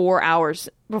like 4 hours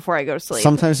before I go to sleep.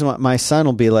 Sometimes my son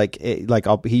will be like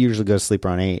he usually goes to sleep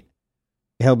around 8.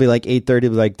 He'll be like 8:30, be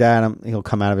like, Dad, he'll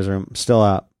come out of his room, still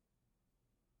up.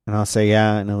 And I'll say,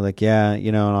 yeah. And he'll be like, yeah,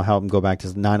 and I'll help him go back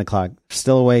to 9 o'clock.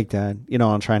 Still awake, Dad.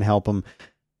 I'll try and help him.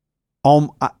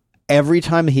 Every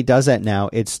time he does that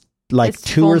now, it's like it's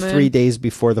 2 or 3 days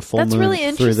before the full moon. That's really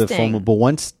interesting. Through the full moon. But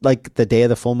once like the day of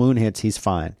the full moon hits, he's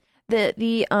fine.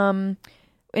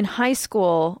 In high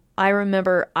school, I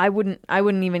remember I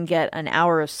wouldn't even get an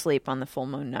hour of sleep on the full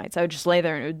moon nights. I would just lay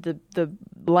there and the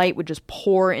light would just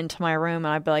pour into my room, and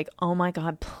I'd be like, oh my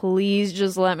God, please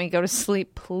just let me go to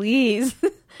sleep, please.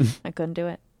 I couldn't do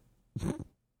it. I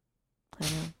know.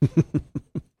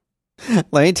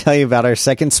 Let me tell you about our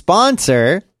second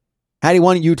sponsor. Hattie,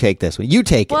 why don't you take this one? You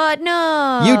take it. What?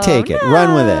 No. You take it.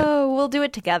 Run with it. We'll do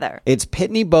it together. It's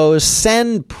Pitney Bowes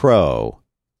Send Pro.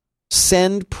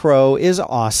 Send Pro is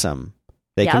awesome.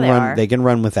 They can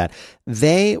run with that.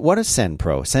 What is Send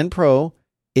Pro? Send Pro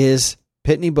is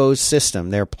Pitney Bowes'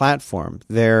 system, their platform,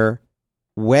 their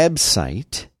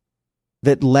website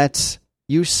that lets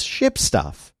you ship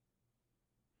stuff.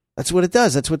 That's what it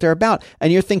does. That's what they're about.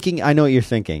 And you're thinking, I know what you're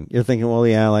thinking. You're thinking, well,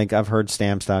 yeah, like I've heard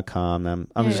Stamps.com.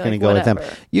 I'm just going to go with them.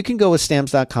 You can go with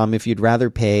Stamps.com if you'd rather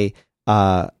pay,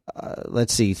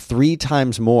 let's see, 3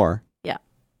 times more. Yeah.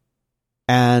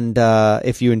 And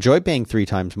if you enjoy paying 3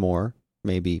 times more,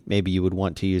 maybe you would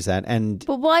want to use that.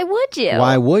 But why would you?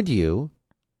 Why would you?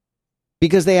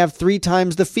 Because they have 3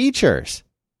 times the features.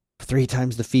 3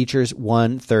 times the features,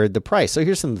 1/3 the price. So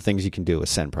here's some of the things you can do with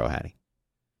SendPro, Hattie.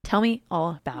 Tell me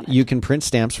all about it. You can print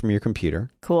stamps from your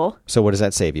computer. Cool. So what does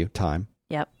that save you? Time.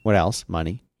 Yep. What else?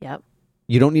 Money. Yep.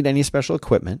 You don't need any special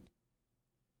equipment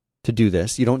to do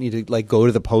this. You don't need to go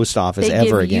to the post office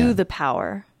ever again. They give you the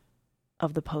power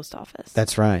of the post office.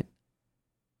 That's right.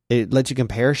 It lets you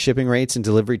compare shipping rates and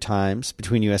delivery times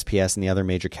between USPS and the other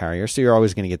major carriers, so you're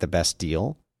always going to get the best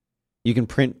deal. You can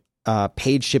print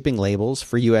paid shipping labels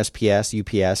for USPS,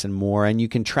 UPS, and more, and you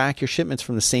can track your shipments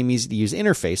from the same easy-to-use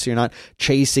interface, so you're not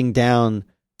chasing down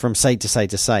from site to site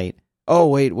to site. Oh,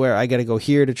 wait, where I got to go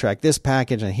here to track this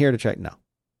package and here to track. No.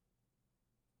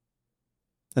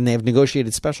 And they have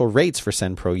negotiated special rates for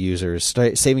SendPro users.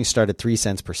 Savings start at 3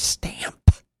 cents per stamp.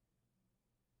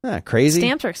 Crazy?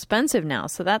 Stamps are expensive now,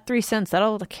 so that 3 cents,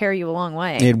 that'll carry you a long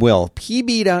way. It will.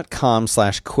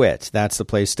 pb.com/quit. That's the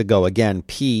place to go. Again,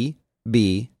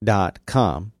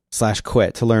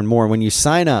 pb.com/quit to learn more. When you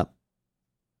sign up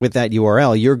with that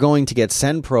URL, you're going to get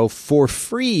SendPro for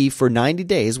free for 90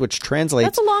 days, which translates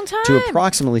That's a long time. to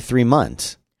approximately 3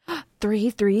 months.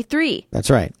 333. That's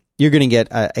right. You're going to get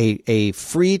a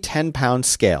free 10-pound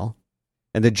scale.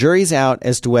 And the jury's out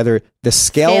as to whether the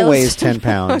scale weighs 10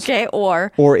 pounds. Okay,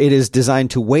 or it is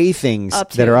designed to weigh things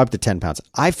that are up to 10 pounds.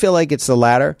 I feel like it's the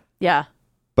latter. Yeah.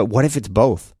 But what if it's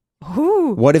both?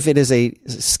 Ooh. What if it is a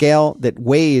scale that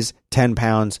weighs 10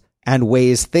 pounds and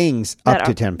weighs things up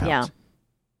to 10 pounds? Yeah.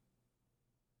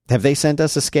 Have they sent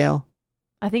us a scale?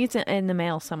 I think it's in the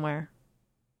mail somewhere.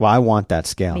 Well, I want that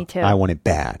scale. Me too. I want it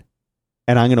bad.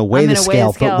 And I'm going to weigh the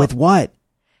scale, but with what?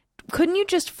 Couldn't you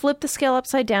just flip the scale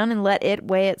upside down and let it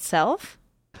weigh itself?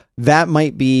 That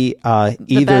might be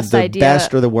either the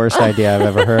best or the worst idea I've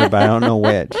ever heard, but I don't know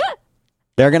which.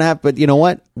 They're going to have, but you know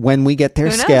what? When we get their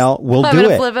scale, we'll do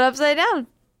it. Flip it upside down.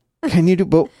 Can you do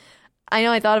both? I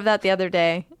know. I thought of that the other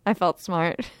day. I felt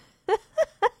smart.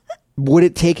 Would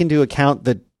it take into account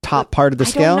the top part of the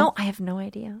scale? I don't know. I have no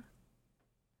idea.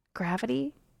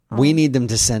 Gravity? We need them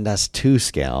to send us 2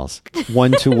 scales,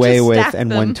 one to weigh with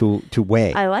and one to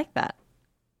weigh. I like that.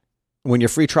 When your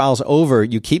free trial's over,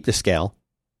 you keep the scale.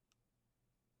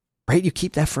 Right? You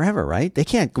keep that forever, right? They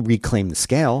can't reclaim the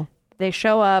scale. They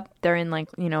show up, they're in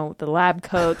the lab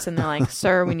coats, and they're like,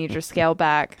 sir, we need your scale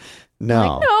back. No. I'm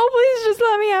like, no, please just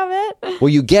let me have it. Well,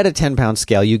 you get a 10-pound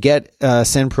scale. You get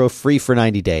SendPro free for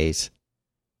 90 days.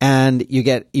 And you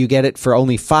get it for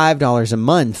only $5 a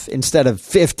month instead of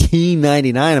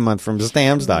 $15.99 a month from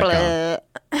Stamps.com.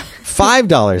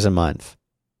 $5 a month.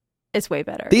 It's way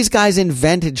better. These guys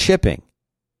invented shipping.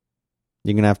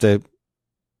 You're going to have to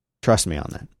trust me on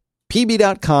that.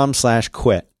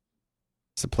 pb.com/quit.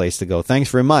 It's the place to go.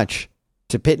 Thanks very much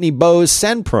to Pitney Bowes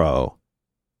SendPro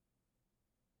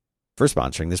for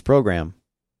sponsoring this program.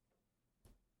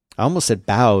 I almost said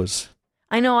Bowes.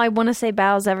 I know, I want to say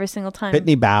bows every single time.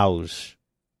 Pitney Bowes.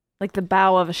 Like the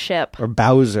bow of a ship. Or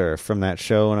Bowser from that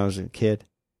show when I was a kid.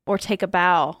 Or take a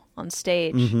bow on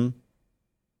stage. Mm-hmm.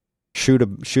 Shoot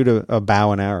a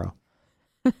bow and arrow.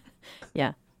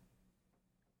 Yeah.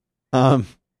 All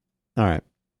right.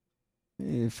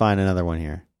 Find another one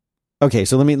here. Okay,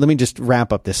 so let me just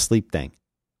wrap up this sleep thing.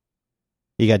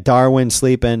 You got Darwin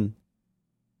sleeping.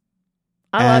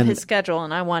 I love his schedule,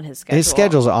 and I want his schedule. His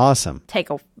schedule's awesome. Take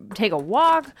a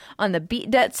walk on the beach.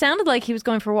 That sounded like he was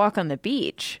going for a walk on the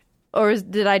beach. Or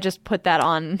did I just put that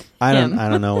on him? I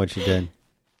don't know what you did.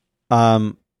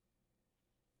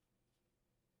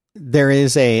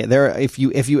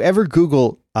 If you ever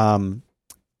Google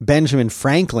Benjamin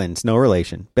Franklin's, no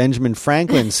relation, Benjamin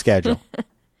Franklin's schedule.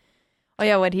 Oh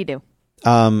yeah, what'd he do?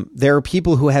 There are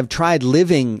people who have tried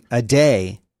living a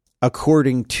day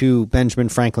according to Benjamin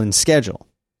Franklin's schedule,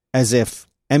 as if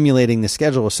emulating the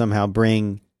schedule will somehow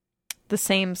bring the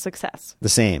same success. The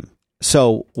same.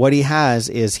 So what he has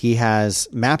is he has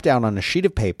mapped out on a sheet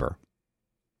of paper.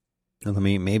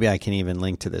 Maybe I can even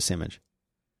link to this image.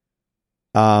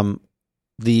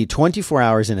 The 24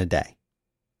 hours in a day.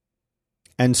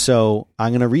 And so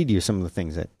I'm going to read you some of the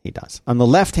things that he does. On the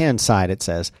left-hand side, it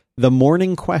says, the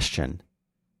morning question,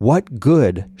 what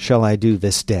good shall I do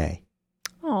this day?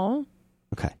 Oh.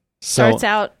 Okay. So starts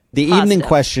out the positive. Evening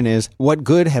question is, what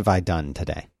good have I done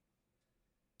today?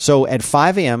 So at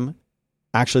 5 a.m.,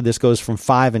 actually this goes from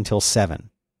 5 until 7.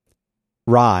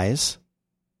 Rise,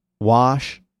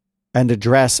 wash, and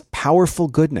address powerful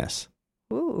goodness.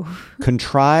 Ooh.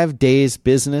 Contrive day's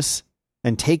business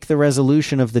and take the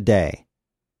resolution of the day.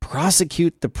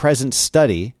 Prosecute the present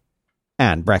study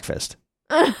and breakfast.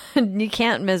 You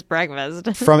can't miss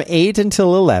breakfast. From 8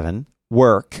 until 11,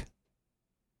 work.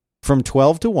 From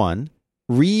 12 to 1,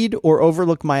 read or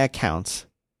overlook my accounts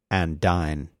and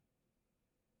dine.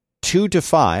 2 to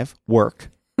 5, work.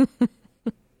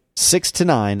 6 to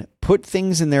 9, put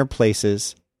things in their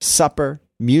places, supper,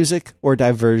 music or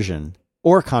diversion,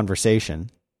 or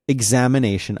conversation,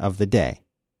 examination of the day.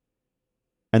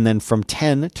 And then from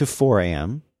 10 to 4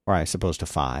 a.m., or I suppose to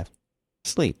 5,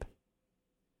 sleep.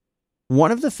 One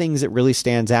of the things that really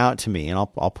stands out to me, and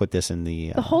I'll put this in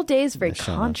the whole day is very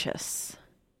conscious.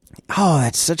 Oh,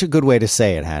 that's such a good way to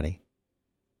say it, Hattie.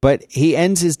 But he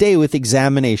ends his day with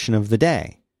examination of the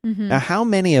day. Mm-hmm. Now, how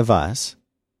many of us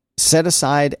set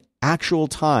aside actual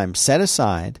time,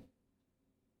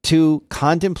 to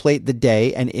contemplate the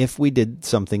day and if we did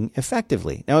something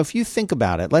effectively? Now, if you think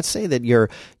about it, let's say that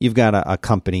you've got a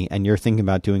company and you're thinking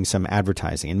about doing some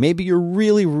advertising, and maybe you're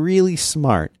really, really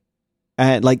smart,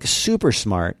 like super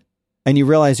smart, and you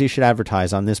realize you should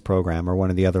advertise on this program or one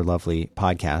of the other lovely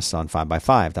podcasts on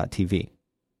 5by5.tv.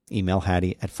 Email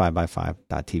Hattie at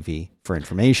 5by5.tv for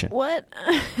information. What?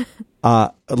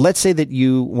 Let's say that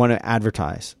you want to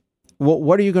advertise. Well,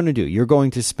 what are you going to do? You're going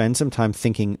to spend some time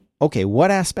thinking, okay, what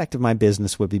aspect of my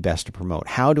business would be best to promote?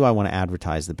 How do I want to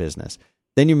advertise the business?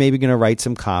 Then you're maybe going to write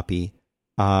some copy,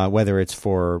 whether it's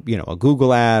for a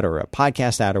Google ad or a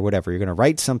podcast ad or whatever. You're going to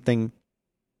write something.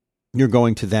 You're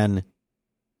going to then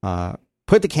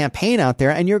put the campaign out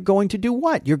there, and you're going to do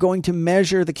what? You're going to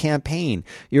measure the campaign.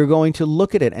 You're going to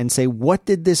look at it and say, what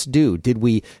did this do? Did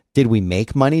we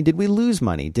make money? Did we lose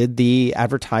money? Did the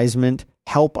advertisement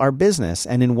help our business?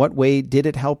 And in what way did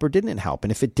it help or didn't it help?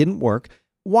 And if it didn't work,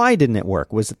 why didn't it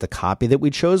work? Was it the copy that we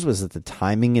chose? Was it the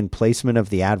timing and placement of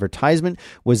the advertisement?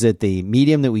 Was it the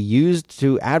medium that we used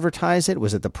to advertise it?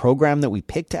 Was it the program that we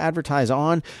picked to advertise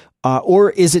on?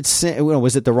 Or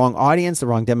was it the wrong audience, the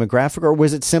wrong demographic, or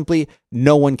was it simply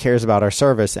no one cares about our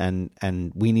service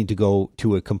and we need to go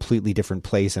to a completely different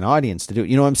place and audience to do it?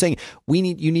 You know what I'm saying?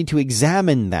 You need to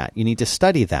examine that. You need to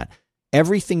study that.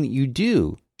 Everything that you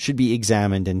do should be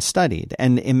examined and studied.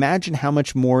 And imagine how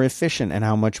much more efficient and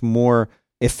how much more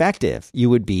effective you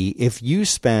would be if you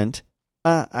spent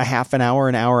a half an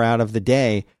hour out of the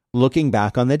day looking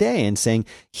back on the day and saying,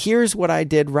 here's what I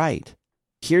did right.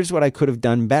 Here's what I could have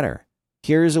done better.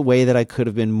 Here's a way that I could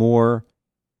have been more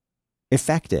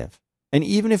effective. And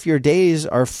even if your days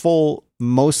are full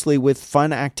mostly with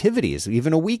fun activities,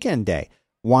 even a weekend day,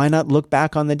 why not look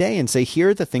back on the day and say, here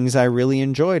are the things I really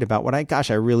enjoyed about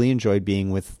I really enjoyed being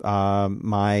with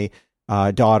my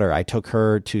daughter. I took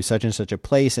her to such and such a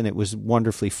place and it was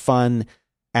wonderfully fun.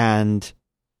 And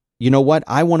you know what?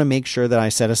 I want to make sure that I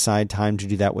set aside time to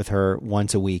do that with her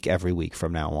once a week, every week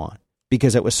from now on,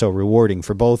 because it was so rewarding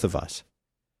for both of us.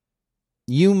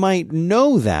 You might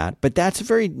know that, but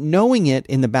knowing it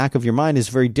in the back of your mind is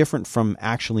very different from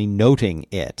actually noting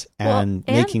it and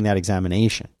making that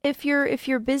examination. If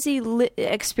you're busy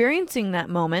experiencing that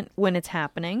moment when it's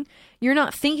happening, you're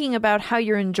not thinking about how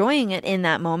you're enjoying it in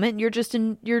that moment. You're just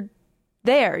you're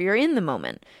there. You're in the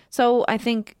moment. So I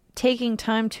think taking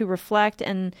time to reflect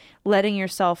and letting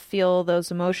yourself feel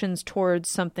those emotions towards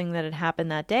something that had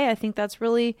happened that day, I think that's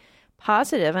really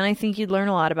positive. And I think you'd learn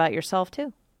a lot about yourself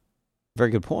too. Very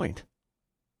good point.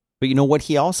 But you know what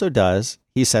he also does?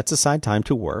 He sets aside time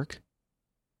to work.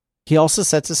 He also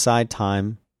sets aside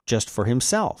time just for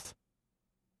himself,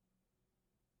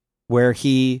 where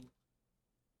he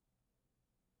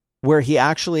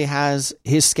actually has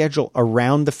his schedule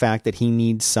around the fact that he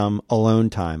needs some alone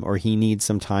time or he needs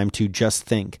some time to just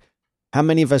think. How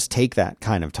many of us take that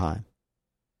kind of time?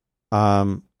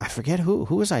 I forget who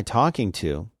was I talking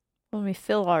to? When we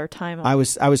fill our time up. I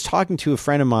was talking to a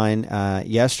friend of mine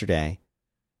yesterday,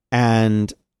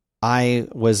 and I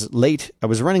was late. I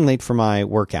was running late for my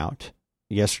workout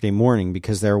yesterday morning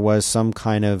because there was some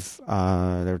kind of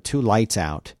there were two lights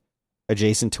out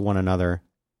adjacent to one another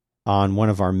on one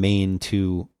of our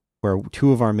where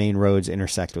two of our main roads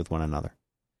intersect with one another.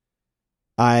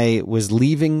 I was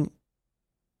leaving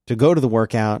to go to the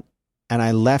workout, and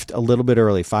I left a little bit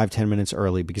early, 5-10 minutes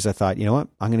early, because I thought, you know what,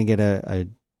 I'm going to get a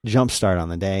jump start on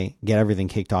the day, get everything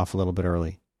kicked off a little bit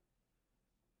early.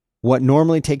 What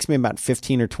normally takes me about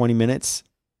 15 or 20 minutes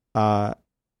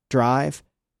drive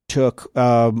took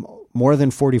more than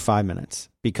 45 minutes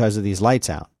because of these lights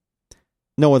out.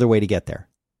 No other way to get there.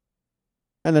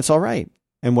 And that's all right.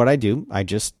 And what I do, I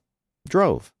just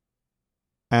drove.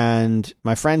 And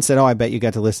my friend said, oh, I bet you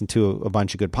got to listen to a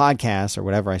bunch of good podcasts or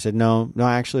whatever. I said, no,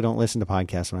 I actually don't listen to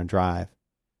podcasts when I drive.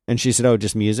 And she said, oh,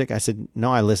 just music? I said,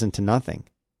 no, I listen to nothing.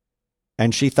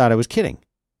 And she thought I was kidding.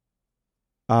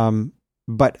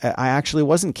 But I actually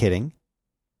wasn't kidding.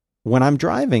 When I'm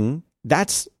driving,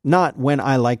 that's not when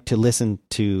I like to listen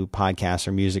to podcasts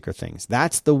or music or things.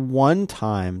 That's the one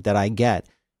time that I get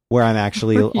where I'm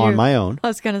actually on my own. I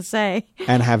was going to say.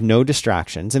 And have no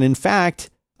distractions. And in fact,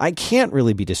 I can't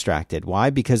really be distracted. Why?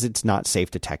 Because it's not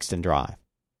safe to text and drive.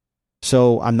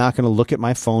 So I'm not going to look at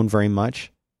my phone very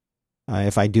much.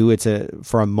 If I do, it's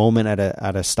for a moment at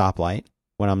a stoplight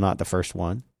when I'm not the first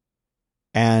one.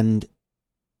 And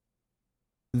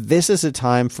this is a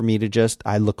time for me to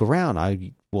I look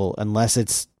around. Unless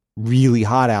it's really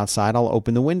hot outside, I'll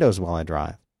open the windows while I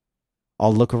drive.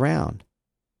 I'll look around.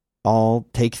 I'll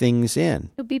take things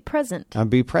in. You'll be present. I'll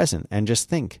be present and just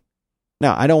think.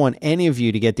 Now, I don't want any of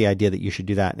you to get the idea that you should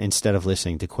do that instead of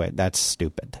listening to Quit. That's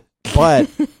stupid. But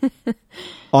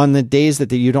on the days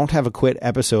that you don't have a Quit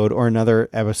episode or another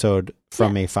episode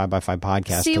from a 5x5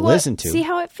 podcast to listen to. See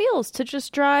how it feels to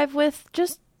just drive with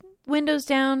just windows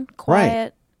down, quiet,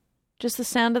 right. Just the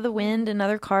sound of the wind and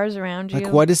other cars around you.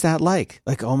 Like, what is that like?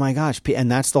 Like, oh my gosh.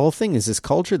 And that's the whole thing is this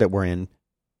culture that we're in.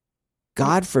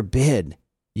 God forbid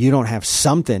you don't have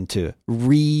something to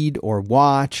read or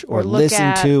watch or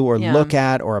listen to or look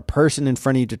at or a person in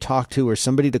front of you to talk to or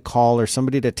somebody to call or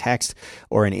somebody to text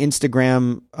or an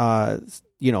Instagram,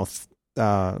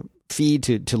 feed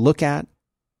to look at.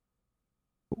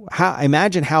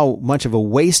 Imagine how much of a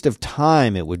waste of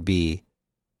time it would be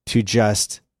to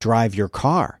just drive your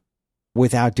car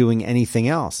without doing anything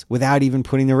else, without even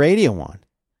putting the radio on.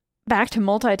 Back to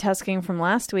multitasking from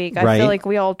last week. I feel like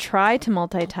we all try to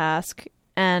multitask.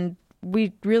 And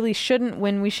we really shouldn't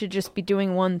when we should just be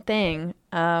doing one thing.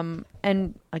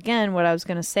 And again, what I was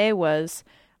going to say was,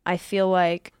 I feel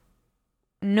like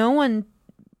no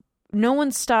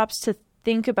one stops to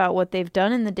think about what they've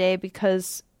done in the day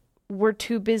because we're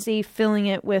too busy filling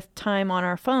it with time on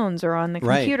our phones or on the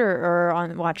computer or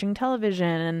on watching television.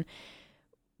 And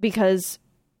because,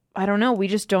 I don't know, we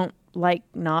just don't like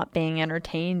not being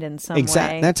entertained in some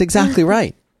way. That's exactly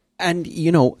right. And,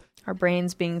 our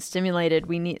brains being stimulated.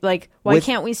 We need, why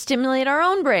can't we stimulate our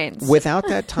own brains? Without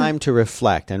that time to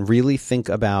reflect and really think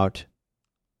about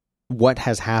what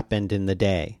has happened in the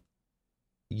day,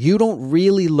 you don't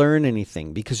really learn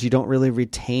anything because you don't really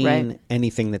retain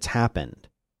anything that's happened.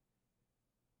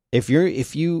 If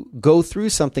you go through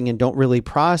something and don't really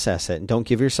process it and don't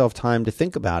give yourself time to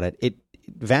think about it, it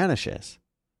vanishes.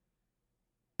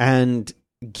 And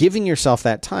giving yourself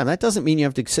that time, that doesn't mean you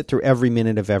have to sit through every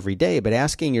minute of every day, but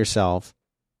asking yourself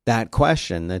that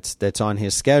question that's on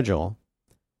his schedule,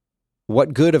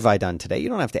 what good have I done today? You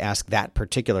don't have to ask that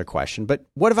particular question, but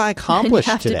what have I accomplished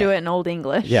today? You have to do it in Old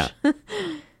English. Yeah.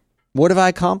 What have I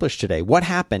accomplished today? What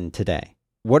happened today?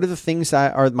 What are the things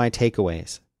that are my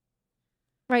takeaways?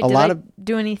 Right. Did I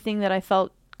do anything that I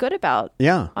felt good about?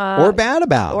 Yeah. Or bad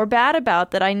about. Or bad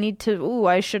about that I need to,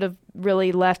 I should have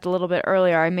really left a little bit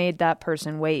earlier. I made that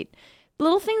person wait.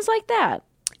 Little things like that.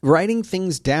 Writing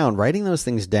those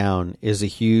things down is a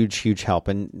huge, huge help.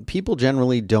 And people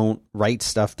generally don't write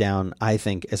stuff down, I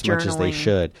think, as much as they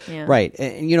should. Yeah. Right.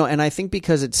 And I think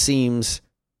because it seems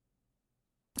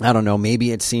I don't know,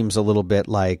 maybe it seems a little bit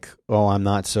like, oh, I'm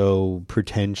not so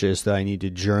pretentious that I need to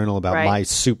journal about my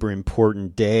super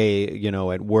important day,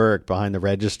 at work behind the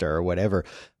register or whatever.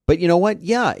 But you know what?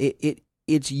 Yeah,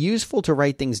 it's useful to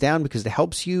write things down because it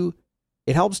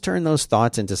helps turn those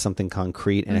thoughts into something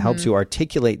concrete, and it helps you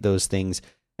articulate those things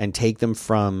and take them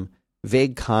from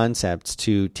vague concepts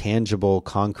to tangible,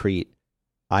 concrete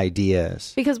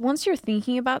ideas. Because once you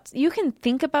can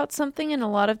think about something in a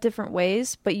lot of different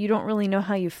ways, but you don't really know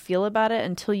how you feel about it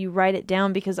until you write it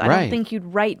down, because I don't think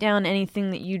you'd write down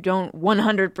anything that you don't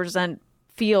 100%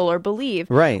 feel or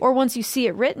believe. Right. Or once you see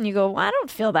it written, you go, well, I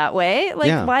don't feel that way.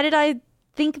 Why did I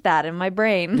think that in my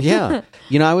brain? Yeah.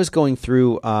 I was going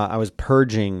through, I was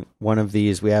purging one of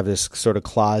these. We have this sort of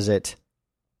closet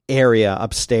area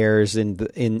upstairs in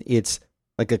it's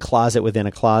like a closet within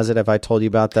a closet. Have I told you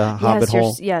about the hobbit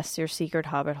hole? Yes, your secret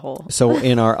hobbit hole. So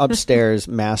in our upstairs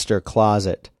master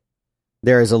closet,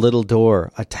 there is a little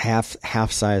door, a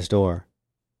half-size door.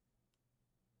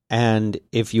 And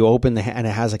if you open and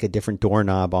it has like a different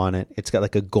doorknob on it. It's got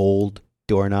like a gold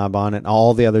doorknob on it. And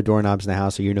all the other doorknobs in the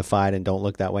house are unified and don't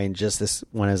look that way. And just this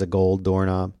one has a gold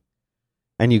doorknob.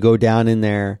 And you go down in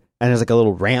there, and there's like a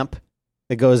little ramp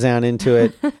that goes down into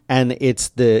it. And it's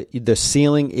the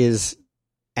ceiling is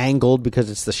angled because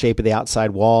it's the shape of the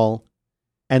outside wall,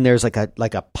 and there's like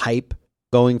a pipe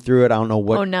going through it. I don't know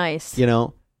what. Oh, nice.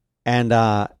 And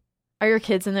are your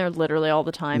kids in there literally all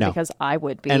the time? No. Because I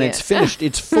would be. And it's finished.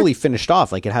 It's fully finished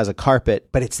off. Like, it has a carpet,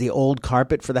 but it's the old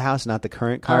carpet for the house, not the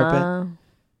current carpet.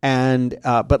 And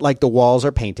but like the walls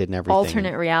are painted and everything.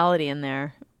 Alternate reality in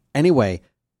there. Anyway,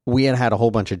 we had a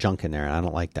whole bunch of junk in there, and I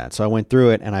don't like that. So I went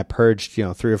through it and I purged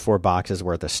 3 or 4 boxes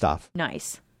worth of stuff.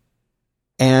 Nice.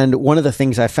 And one of the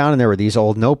things I found in there were these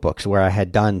old notebooks where I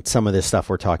had done some of this stuff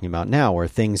we're talking about now, or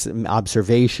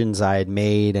observations I had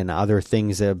made and other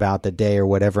things about the day or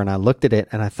whatever. And I looked at it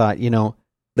and I thought,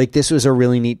 this was a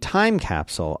really neat time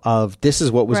capsule of this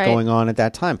is what was going on at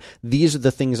that time. These are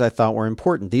the things I thought were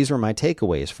important. These were my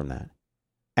takeaways from that.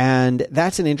 And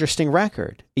that's an interesting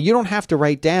record. You don't have to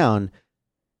write down,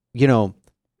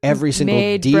 every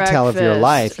single detail of your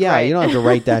life. Yeah, you don't have to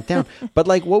write that down. But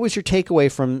what was your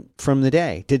takeaway from the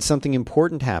day? Did something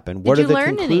important happen? What are the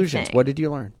conclusions? Anything? What did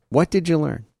you learn? What did you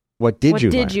learn? What did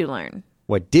you learn?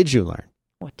 What did you learn?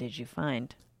 What did you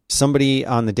find? Somebody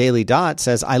on the Daily Dot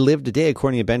says, I lived a day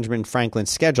according to Benjamin Franklin's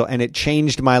schedule, and it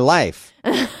changed my life.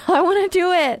 I want to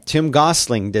do it. Tim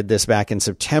Gosling did this back in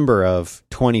September of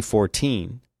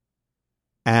 2014.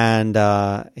 And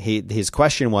his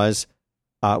question was,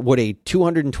 would a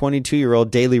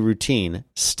 222-year-old daily routine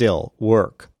still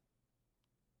work?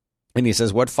 And he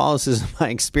says, what follows is my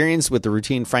experience with the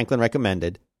routine Franklin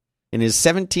recommended in his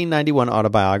 1791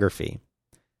 autobiography.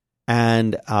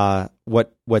 And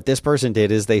what this person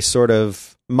did is they sort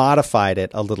of modified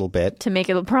it a little bit. To make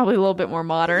it probably a little bit more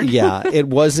modern. Yeah, it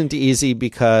wasn't easy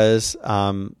because,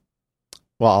 I'll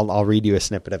read you a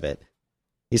snippet of it.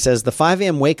 He says, the 5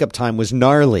 a.m. wake-up time was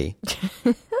gnarly.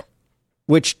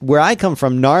 Which, where I come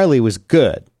from, gnarly was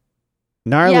good.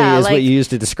 Gnarly is what you use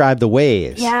to describe the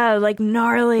waves. Yeah, like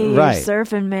gnarly. Right. You're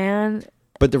surfing, man.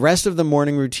 But the rest of the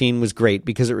morning routine was great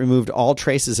because it removed all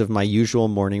traces of my usual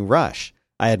morning rush.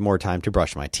 I had more time to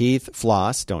brush my teeth,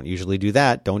 floss, don't usually do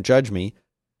that, don't judge me,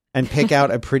 and pick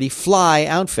out a pretty fly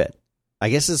outfit. I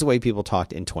guess this is the way people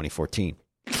talked in 2014.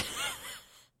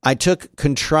 I took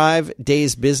contrive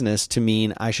day's business to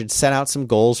mean I should set out some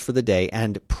goals for the day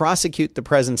and prosecute the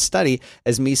present study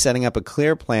as me setting up a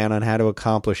clear plan on how to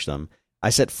accomplish them. I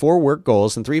set 4 work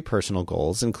goals and 3 personal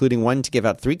goals, including one to give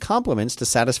out 3 compliments to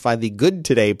satisfy the good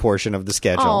today portion of the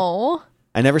schedule. Oh.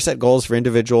 I never set goals for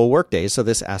individual work days, so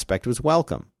this aspect was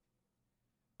welcome.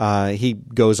 He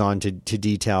goes on to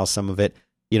detail some of it,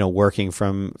 working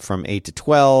from 8 to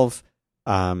 12.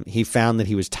 He found that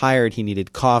he was tired. He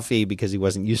needed coffee because he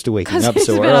wasn't used to waking up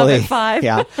so early. Up at 5.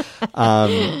 Yeah.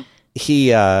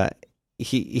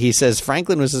 He says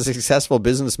Franklin was a successful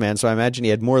businessman, so I imagine he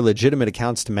had more legitimate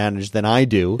accounts to manage than I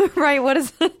do. Right. What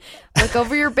is look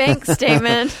over your bank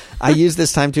statement. I used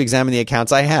this time to examine the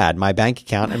accounts I had, my bank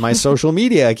account and my social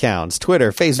media accounts,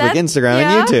 Twitter, Facebook, Instagram,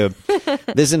 and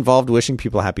YouTube. This involved wishing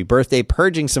people happy birthday,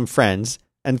 purging some friends,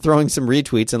 and throwing some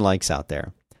retweets and likes out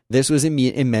there. This was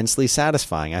immensely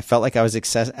satisfying. I felt like I was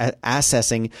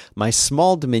assessing my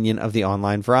small dominion of the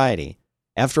online variety.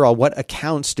 After all, what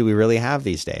accounts do we really have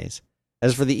these days?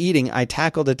 As for the eating, I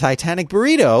tackled a Titanic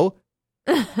burrito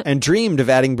and dreamed of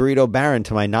adding Burrito Baron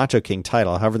to my Nacho King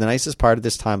title. However, the nicest part of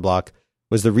this time block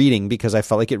was the reading because I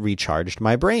felt like it recharged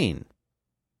my brain.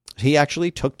 He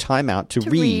actually took time out to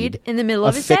read in the middle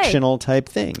of his fictional type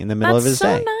thing in the middle of his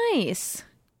day. That's so nice.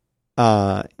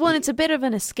 Well, and it's a bit of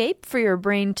an escape for your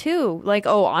brain too. Like,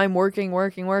 oh, I'm working.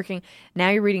 Now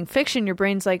you're reading fiction. Your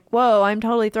brain's like, whoa, I'm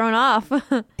totally thrown off.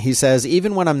 He says,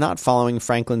 even when I'm not following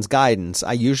Franklin's guidance,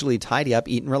 I usually tidy up,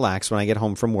 eat, and relax when I get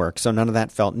home from work, so none of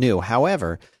that felt new.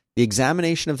 However, the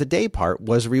examination of the day part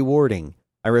was rewarding.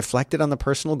 I reflected on the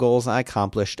personal goals I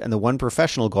accomplished and the one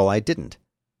professional goal I didn't.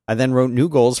 I then wrote new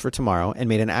goals for tomorrow and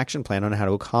made an action plan on how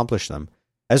to accomplish them.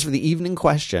 As for the evening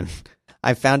question,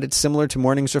 I found it similar to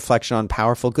morning's reflection on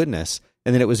powerful goodness,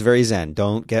 and that it was very Zen.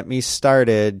 Don't get me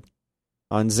started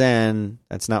on Zen.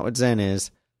 That's not what Zen is.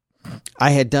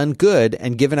 I had done good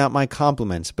and given out my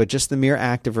compliments, but just the mere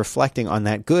act of reflecting on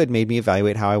that good made me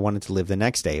evaluate how I wanted to live the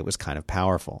next day. It was kind of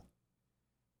powerful.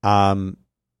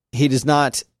 He does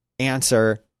not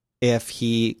answer if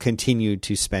he continued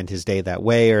to spend his day that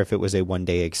way or if it was a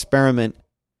one-day experiment.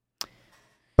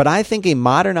 But I think a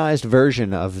modernized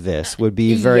version of this would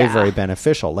be very, very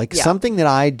beneficial. Like something that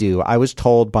I do, I was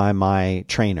told by my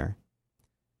trainer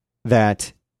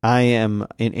that I am,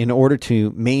 in order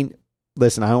to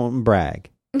listen, I don't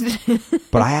brag,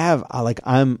 but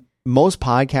most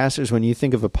podcasters, when you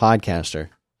think of a podcaster,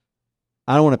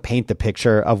 I don't want to paint the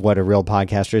picture of what a real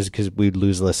podcaster is because we'd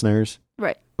lose listeners.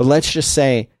 Right. But let's just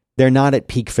say they're not at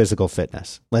peak physical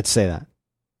fitness. Let's say that.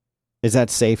 Is that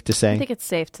safe to say? I think it's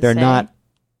safe to say. They're not.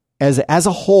 As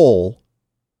a whole,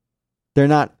 they're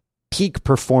not peak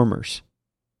performers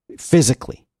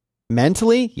physically.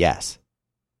 Mentally, yes.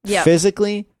 Yep.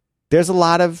 Physically, there's a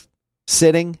lot of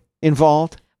sitting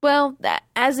involved. Well,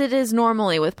 as it is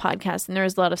normally with podcasting,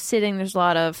 there's a lot of sitting, there's a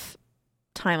lot of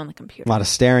time on the computer. A lot of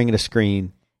staring at a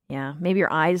screen. Yeah, maybe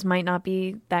your eyes might not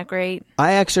be that great.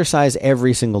 I exercise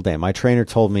every single day. My trainer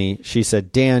told me, she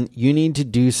said, Dan, you need to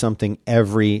do something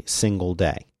every single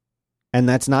day. And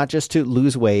that's not just to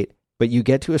lose weight, but you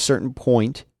get to a certain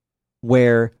point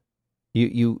where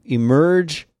you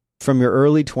emerge from your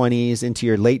early 20s into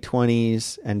your late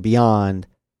 20s and beyond,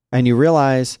 and you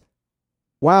realize,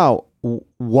 wow,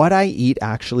 what I eat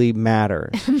actually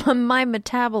matters. My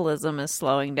metabolism is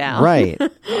slowing down. Right.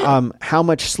 How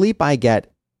much sleep I get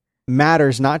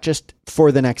matters not just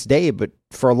for the next day, but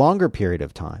for a longer period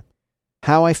of time.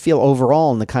 How I feel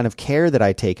overall and the kind of care that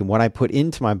I take and what I put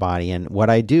into my body and what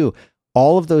I do.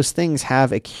 All of those things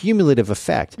have a cumulative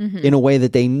effect in a way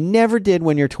that they never did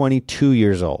when you're 22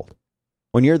 years old.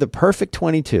 When you're the perfect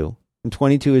 22, and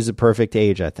 22 is the perfect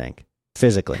age, I think,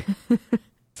 physically.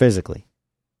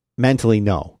 Mentally,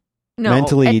 no.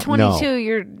 Mentally, at 22,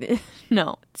 you're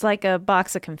no. It's like a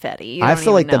box of confetti. I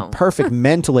feel like the perfect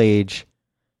mental age,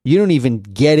 you don't even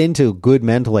get into good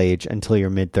mental age until your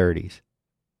mid-30s.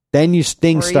 Then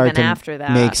things start to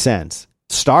make sense.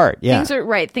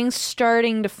 Things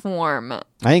starting to form. I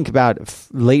think about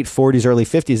late 40s, early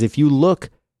 50s. If you look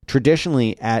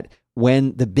traditionally at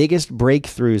when the biggest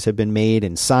breakthroughs have been made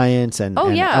in science and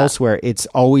elsewhere, it's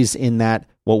always in that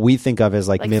what we think of as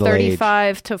like middle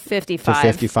 35 age. to 55.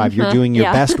 55. You're doing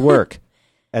your best work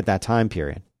at that time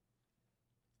period.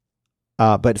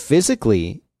 But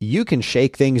physically, you can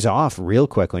shake things off real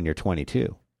quick when you're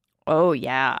 22. Oh,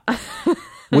 yeah.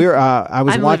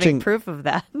 I'm watching proof of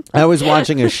that. I was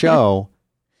watching a show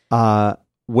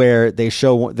where they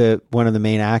show one of the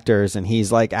main actors, and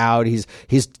he's like out. He's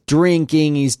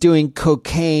drinking. He's doing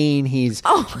cocaine. He's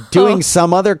doing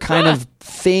some other kind of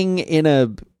thing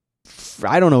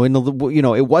I don't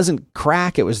know. It wasn't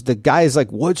crack. It was the guy's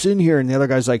like, "What's in here?" And the other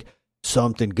guy's like,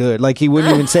 "Something good." Like he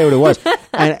wouldn't even say what it was.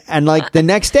 And like the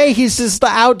next day, he's just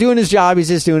out doing his job. He's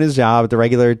just doing his job at the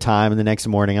regular time. And the next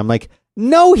morning, I'm like,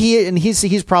 no,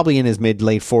 he's probably in his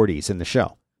late 40s in the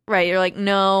show. Right. You're like,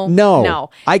 no.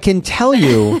 I can tell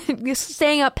you.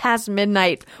 Staying up past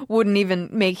midnight wouldn't even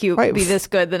make you be this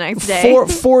good the next day.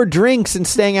 Four drinks and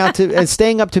staying up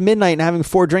to midnight and having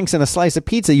 4 drinks and a slice of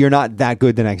pizza, you're not that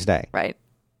good the next day. Right.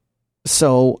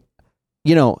 So,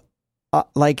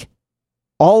 like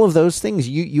all of those things,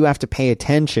 you have to pay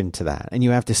attention to that, and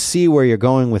you have to see where you're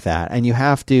going with that, and you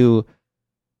have to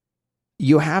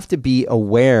be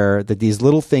aware that these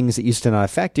little things that used to not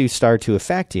affect you start to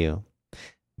affect you.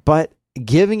 But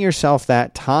giving yourself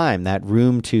that time, that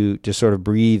room to sort of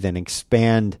breathe and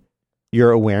expand your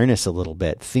awareness a little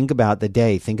bit. Think about the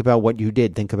day. Think about what you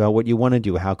did. Think about what you want to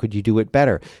do. How could you do it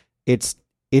better? It's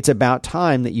about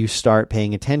time that you start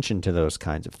paying attention to those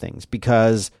kinds of things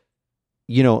because,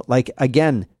 like,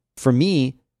 again, for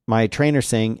me, my trainer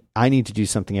saying I need to do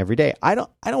something every day. I don't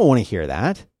want to hear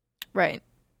that. Right.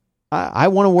 I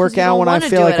want to work out when I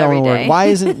feel like I want to work.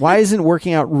 Why isn't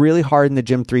working out really hard in the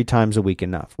gym 3 times a week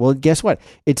enough? Well, guess what?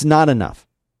 It's not enough.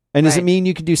 And does it mean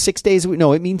you can do 6 days a week?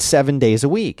 No, it means 7 days a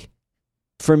week.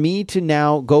 For me to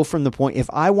now go from the point, if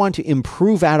I want to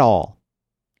improve at all,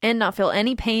 And not feel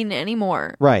any pain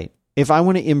anymore. Right. If I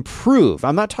want to improve,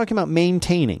 I'm not talking about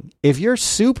maintaining. If you're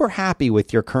super happy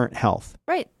with your current health.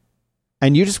 Right.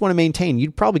 And you just want to maintain,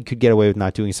 you probably could get away with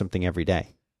not doing something every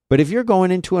day. But if you're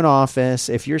going into an office,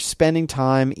 if you're spending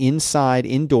time inside,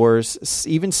 indoors,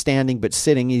 even standing, but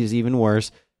sitting is even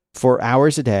worse, for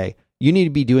hours a day, you need to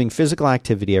be doing physical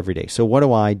activity every day. So what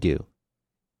do?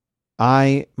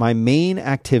 My main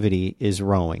activity is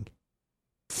rowing.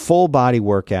 Full body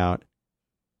workout.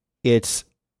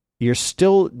 You're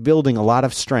still building a lot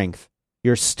of strength.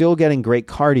 You're still getting great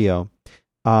cardio,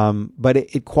 but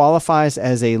it qualifies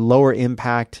as a lower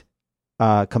impact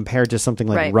compared to something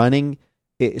like running.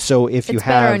 So if you have, it's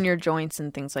better on your joints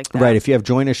and things like that. Right. If you have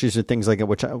joint issues or things like that,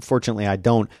 which unfortunately I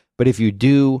don't, but if you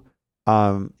do,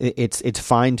 it's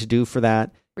fine to do for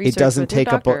that. Research it doesn't with your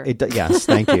take up. doctor. Yes,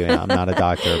 thank you. I'm not a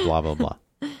doctor. Blah blah blah.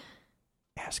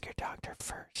 Ask your doctor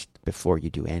first before you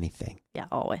do anything. Yeah,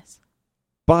 always.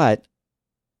 But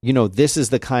this is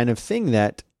the kind of thing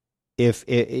that if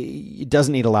it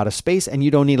doesn't need a lot of space and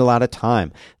you don't need a lot of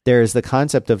time. There's the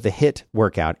concept of the HIIT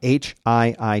workout,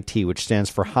 HIIT, which stands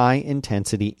for high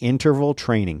intensity interval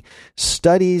training.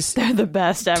 Studies, they're the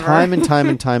best ever. Time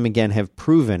and time again have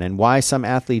proven, and why some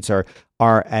athletes are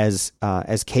as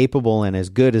capable and as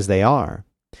good as they are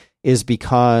is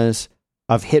because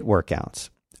of HIIT workouts.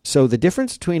 So the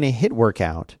difference between a HIIT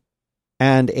workout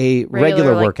and a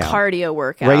regular workout. Cardio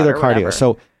workout. Regular cardio. Whatever.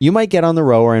 So you might get on the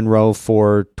rower and row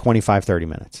for 25, 30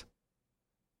 minutes.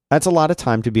 That's a lot of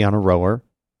time to be on a rower,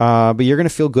 but you're going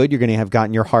to feel good. You're going to have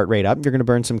gotten your heart rate up. You're going to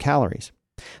burn some calories.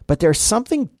 But there's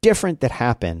something different that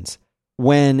happens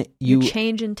when you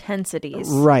change intensities.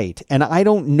 Right. And I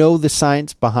don't know the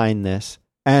science behind this.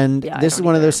 And this is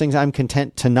one of those things I'm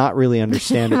content to not really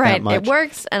understand it that much. It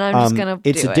works, and I'm just going to do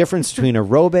it. It's a difference between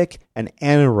aerobic and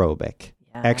anaerobic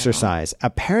exercise.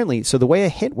 Apparently, so the way a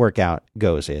HIIT workout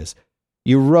goes is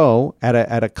you row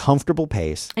at a comfortable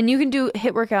pace. And you can do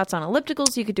HIIT workouts on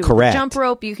ellipticals. You could do a jump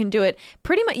rope. You can do it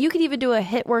pretty much. You could even do a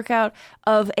HIIT workout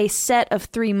of a set of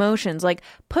 3 motions, like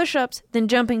push-ups, then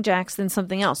jumping jacks, then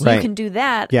something else. Right. You can do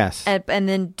that. Yes. And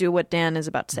then do what Dan is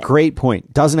about to say. Great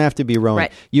point. Doesn't have to be rowing.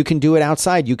 Right. You can do it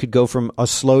outside. You could go from a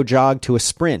slow jog to a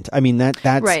sprint. I mean, that's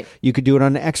right. You could do it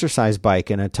on an exercise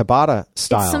bike in a Tabata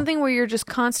style. It's something where you're just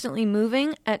constantly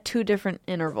moving at 2 different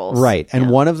intervals. Right. And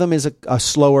one of them is a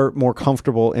slower, more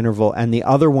comfortable interval. And the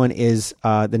other one is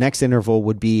the next interval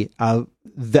would be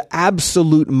the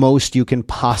absolute most you can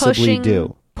possibly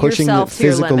do. Pushing the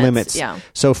physical limits. Yeah.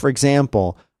 So, for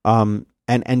example,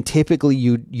 and typically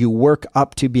you work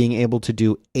up to being able to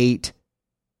do 8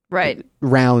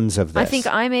 rounds of this. I think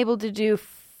I'm able to do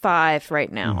 5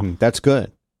 right now. Mm-hmm. That's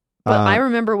good. But I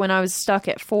remember when I was stuck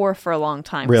at 4 for a long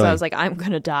time. Really? So I was like, I'm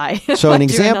going to die. So an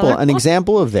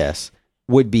example of this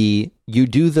would be you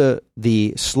do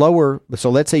the slower.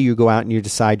 So let's say you go out and you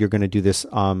decide you're going to do this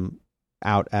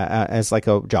out as like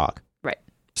a jog. Right.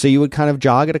 So you would kind of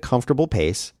jog at a comfortable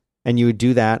pace, and you would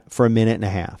do that for a minute and a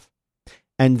half.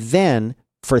 And then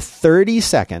for 30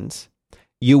 seconds,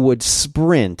 you would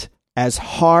sprint as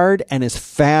hard and as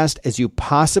fast as you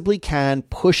possibly can,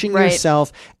 pushing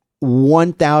yourself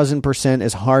 1,000%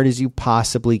 as hard as you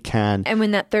possibly can. And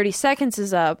when that 30 seconds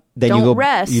is up, then you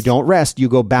don't rest. You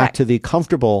go back to the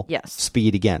comfortable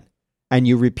speed again. And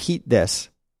you repeat this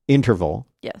interval.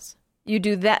 Yes. You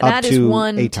do that. That is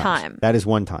one time. That is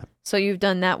one time. So you've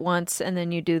done that once, and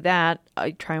then you do that.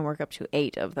 I try and work up to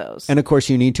 8 of those. And of course,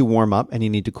 you need to warm up and you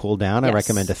need to cool down. Yes. I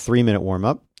recommend a 3-minute warm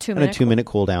up and a 2-minute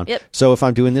cool down. Yep. So if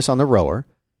I'm doing this on the rower,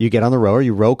 you get on the rower,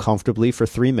 you row comfortably for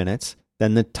 3 minutes,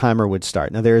 then the timer would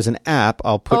start. Now there is an app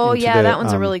I'll put. Oh yeah, that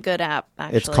one's a really good app.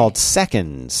 Actually, it's called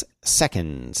Seconds.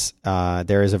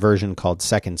 There is a version called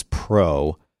Seconds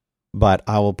Pro, but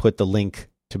I will put the link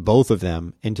to both of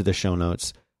them into the show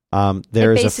notes.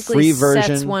 There is a free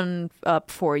version. Sets one up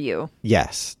for you.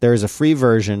 Yes, there is a free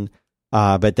version,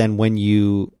 but then when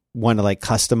you want to like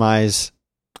customize,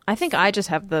 I think I just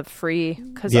have the free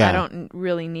because I don't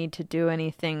really need to do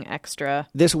anything extra.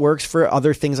 This works for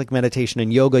other things like meditation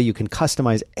and yoga. You can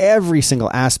customize every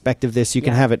single aspect of this. You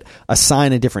can have it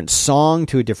assign a different song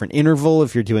to a different interval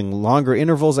if you're doing longer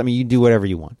intervals. I mean, you do whatever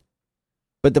you want.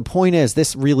 But the point is,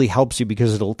 this really helps you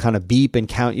because it'll kind of beep and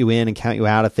count you in and count you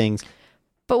out of things.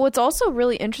 But what's also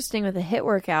really interesting with a HIIT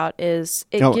workout is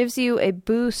it gives you a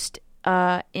boost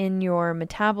in your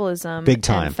metabolism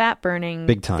and fat burning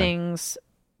things,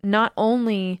 not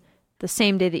only the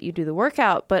same day that you do the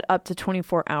workout, but up to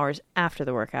 24 hours after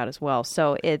the workout as well.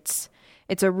 So it's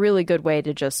a really good way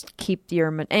to just keep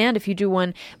your... And if you do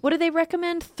one, what do they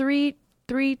recommend? Three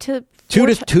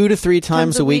two to three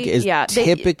times a week is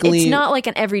typically. It's not like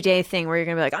an everyday thing where you're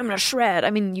going to be like, I'm going to shred.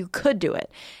 I mean, you could do it.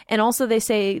 And also they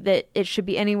say that it should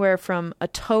be anywhere from a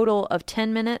total of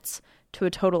 10 minutes to a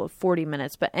total of 40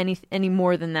 minutes. But any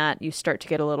more than that, you start to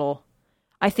get a little...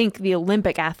 I think the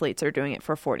Olympic athletes are doing it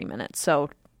for 40 minutes. So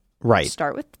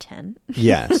start with 10.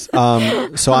 Yes.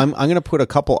 So I'm going to put a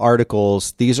couple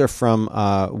articles. These are from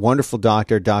wonderful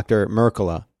Dr.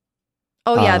 Mercola.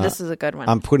 Oh, yeah, this is a good one.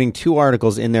 I'm putting 2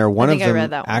 articles in there. One of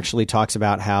them actually talks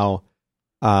about how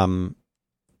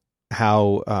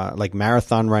like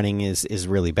marathon running is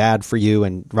really bad for you,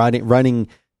 and running,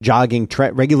 jogging,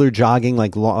 regular jogging,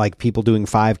 like people doing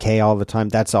 5K all the time,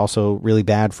 that's also really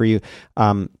bad for you.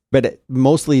 But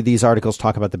mostly these articles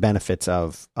talk about the benefits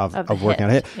of working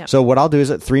on it. Yep. So what I'll do is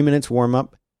at 3 minutes warm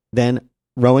up, then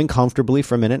rowing comfortably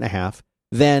for a minute and a half,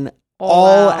 then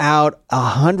all out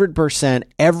 100%,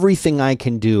 everything I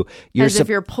can do. If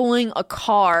you're pulling a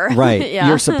car. Right.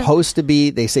 Yeah. They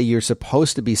say you're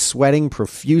supposed to be sweating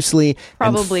profusely.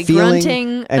 Probably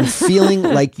grunting. And feeling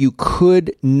like you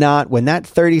could not, when that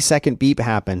 30-second beep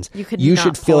happens, you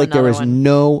should feel like there was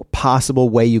no possible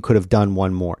way you could have done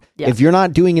one more. Yeah. If you're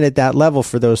not doing it at that level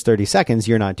for those 30 seconds,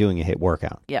 you're not doing a HIIT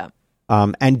workout. Yeah.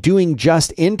 And doing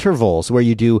just intervals where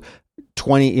you do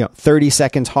 30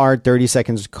 seconds hard, 30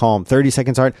 seconds calm, 30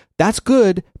 seconds hard. That's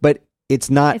good, but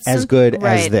it's not as good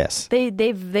as this.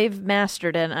 They've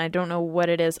mastered it, and I don't know what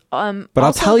it is. But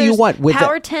I'll tell you what, with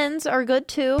Power 10s are good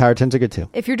too. Power 10s are good too.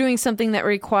 If you're doing something that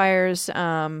requires,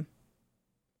 I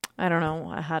don't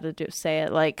know how to say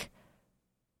it, like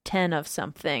 10 of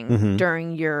something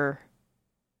during the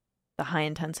high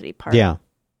intensity part. Yeah.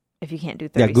 If you can't do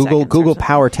 30 Google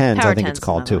Power 10s, I think it's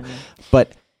called too.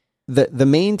 But the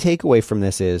main takeaway from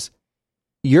this is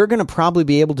you're going to probably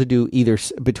be able to do either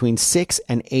between 6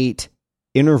 and 8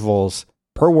 intervals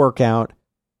per workout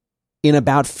in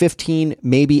about 15,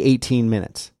 maybe 18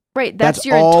 minutes. Right. That's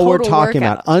your all we're talking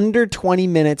about. Under 20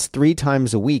 minutes, 3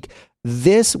 times a week.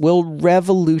 This will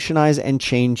revolutionize and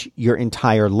change your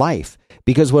entire life.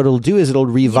 Because what it'll do is it'll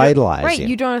revitalize you.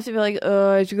 You don't have to be like,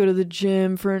 I have to go to the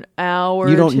gym for an hour.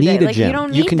 You don't need a gym. You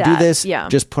don't need you can that. Do this. Yeah.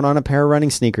 Just put on a pair of running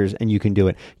sneakers and you can do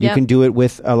it. You can do it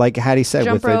with, like Hattie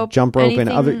said, with a jump rope and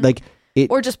other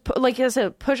or just like I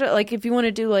said, push it. Like if you want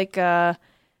to do like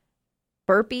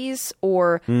burpees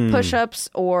or push-ups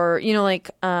or like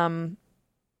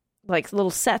little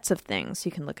sets of things,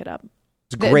 you can look it up.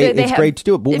 It's great. It's great to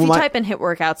do it. But if you type in HIIT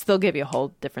workouts, they'll give you a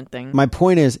whole different thing. My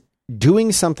point is,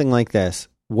 doing something like this,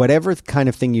 whatever kind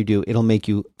of thing you do, it'll make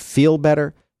you feel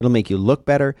better. It'll make you look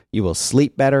better. You will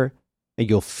sleep better. And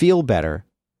you'll feel better.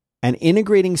 And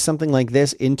integrating something like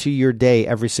this into your day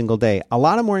every single day. A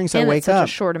lot of mornings I wake up. And it's such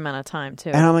a short amount of time, too.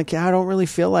 And I'm like, I don't really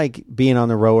feel like being on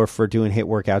the rower for doing HIIT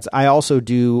workouts. I also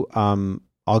do,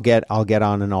 I'll get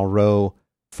on and I'll row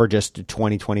for just a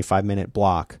 20, 25-minute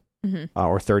block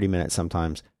or 30 minutes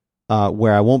sometimes.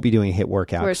 Where I won't be doing HIIT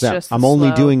workouts. I'm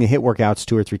only doing the HIIT workouts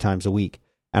 2 or 3 times a week.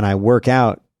 And I work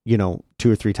out, 2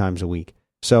 or 3 times a week.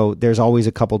 So there's always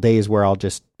a couple days where I'll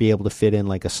just be able to fit in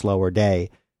like a slower day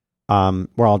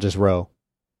where I'll just row.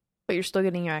 But you're still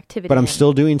getting your activity But I'm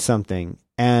still doing something.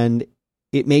 And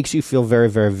it makes you feel very,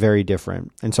 very, very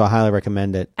different. And so I highly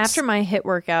recommend it. After my HIIT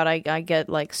workout, I get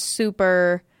like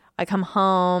I come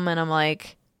home and I'm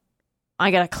like, I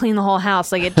gotta clean the whole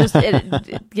house. Like it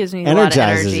gives me a lot of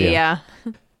energy. You. Yeah.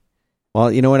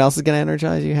 Well, you know what else is gonna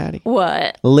energize you, Hattie?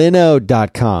 What?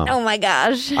 Linode.com. Oh my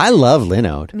gosh. I love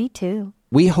Linode. Me too.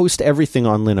 We host everything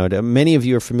on Linode. Many of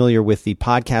you are familiar with the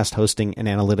podcast hosting and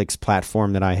analytics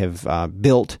platform that I have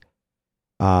built.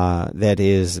 That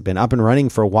has been up and running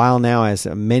for a while now, as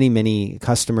many, many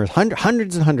customers,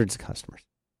 hundreds and hundreds of customers.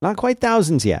 Not quite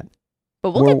thousands yet,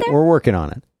 but we'll get there. We're working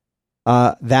on it.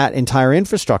 That entire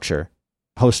infrastructure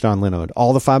hosted on Linode.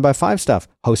 All the 5x5 stuff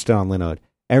hosted on Linode.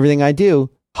 Everything I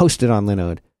do hosted on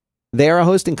Linode. They are a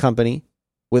hosting company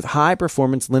with high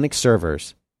performance Linux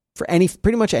servers for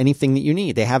pretty much anything that you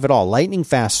need. They have it all. Lightning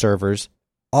fast servers,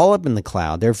 all up in the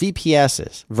cloud. They're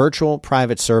VPSs, virtual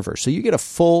private servers. So you get a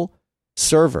full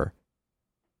server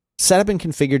set up and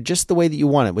configured just the way that you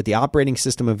want it with the operating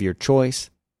system of your choice.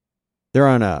 They're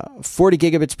on a 40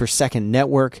 gigabits per second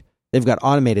network. They've got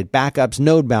automated backups,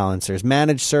 node balancers,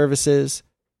 managed services.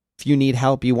 If you need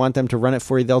help, you want them to run it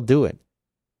for you, they'll do it.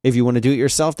 If you want to do it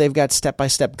yourself, they've got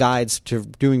step-by-step guides to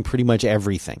doing pretty much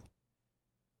everything.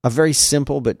 A very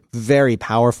simple but very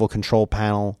powerful control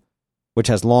panel, which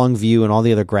has long view and all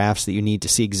the other graphs that you need to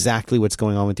see exactly what's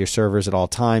going on with your servers at all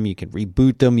time. You can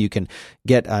reboot them. You can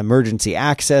get emergency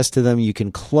access to them. You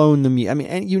can clone them.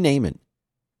 And you name it.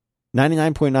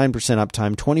 99.9%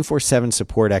 uptime, 24/7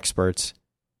 support experts.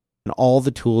 and all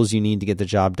the tools you need to get the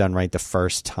job done right the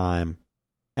first time.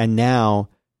 And now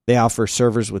they offer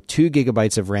servers with 2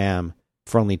 gigabytes of RAM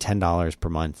for only $10 per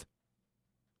month.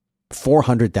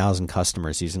 400,000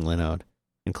 customers using Linode,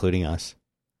 including us.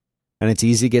 And it's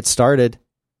easy to get started.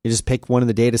 You just pick one of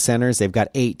the data centers. They've got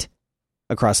 8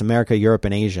 across America, Europe,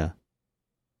 and Asia.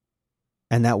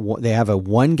 And they have a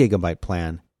 1 gigabyte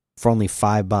plan for only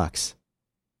 $5.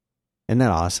 Isn't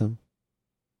that awesome?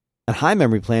 And high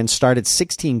memory plans start at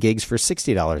 16 gigs for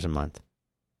 $60 a month.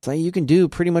 So you can do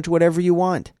pretty much whatever you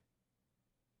want.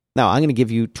 Now, I'm going to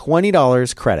give you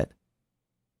 $20 credit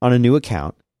on a new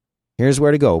account. Here's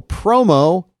where to go.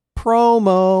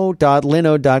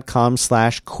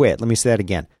 promo.linode.com/quit. Let me say that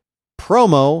again.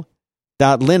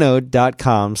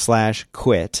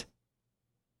 promo.linode.com/quit.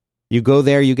 You go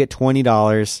there, you get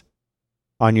 $20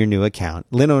 on your new account.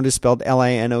 Linode is spelled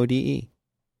Linode.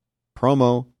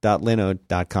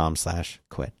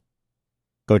 promo.linode.com/quit.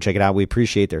 Go check it out. We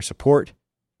appreciate their support,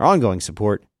 our ongoing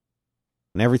support,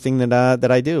 and everything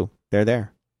that I do. They're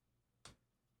there.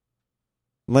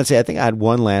 Let's see. I think I had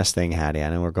one last thing, Hattie. I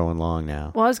know we're going long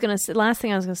now. Well, last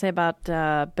thing I was going to say about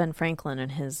Ben Franklin and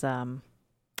his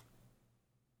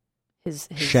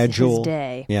schedule, his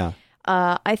day. Yeah.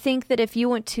 I think that if you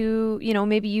went to,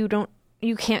 maybe you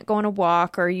can't go on a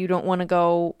walk, or you don't want to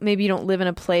go. Maybe you don't live in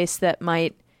a place that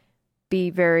might be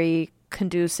very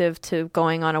conducive to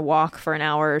going on a walk for an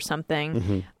hour or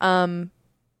something. Mm-hmm.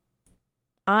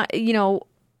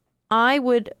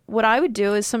 What I would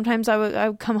do is sometimes I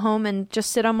would come home and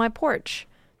just sit on my porch,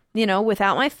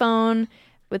 without my phone,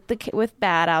 with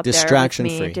Bat out there with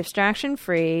me, distraction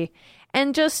free,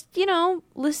 and just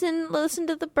listen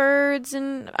to the birds.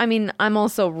 And I mean, I'm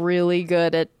also really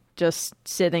good at just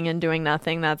sitting and doing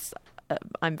nothing.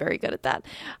 I'm very good at that.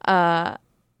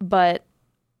 But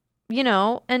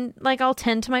and I'll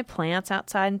tend to my plants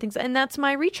outside and things, and that's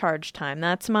my recharge time.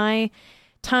 That's my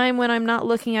time when I'm not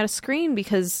looking at a screen,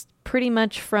 because pretty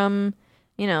much from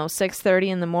 6:30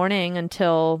 in the morning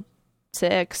until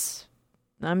 6,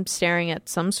 I'm staring at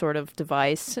some sort of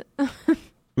device. I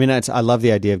mean, I love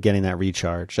the idea of getting that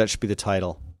recharge. That should be the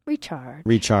title.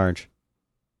 Recharge.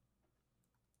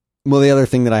 Well, the other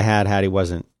thing that I had, Hattie,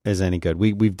 is any good.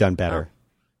 We've done better,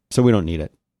 so we don't need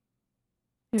it.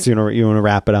 So you want to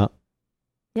wrap it up?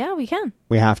 Yeah, we can.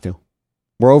 We have to.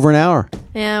 We're over an hour.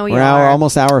 Yeah, we're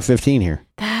almost hour 15 here.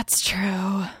 That's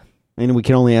true. And we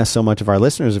can only ask so much of our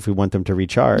listeners if we want them to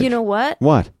recharge. You know what?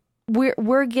 What?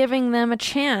 We're giving them a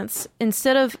chance.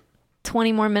 Instead of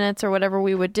 20 more minutes or whatever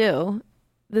we would do,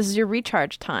 this is your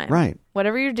recharge time. Right.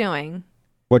 Whatever you're doing.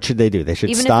 What should they do? They should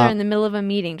Even stop. If they're in the middle of a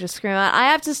meeting, just scream out, I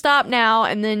have to stop now.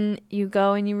 And then you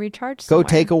go and you recharge somewhere. Go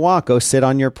take a walk. Go sit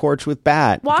on your porch with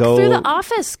Bat. Walk through the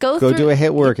office. Go do a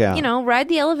HIIT workout. Ride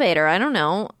the elevator. I don't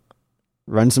know.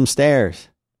 Run some stairs.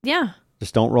 Yeah.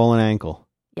 Just don't roll an ankle.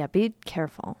 Yeah, be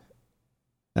careful.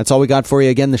 That's all we got for you.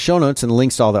 Again, the show notes and the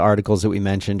links to all the articles that we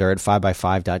mentioned are at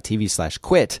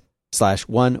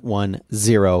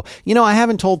 5by5.tv/quit/110. I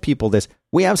haven't told people this.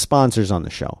 We have sponsors on the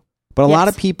show, but a lot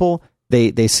of people,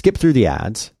 they skip through the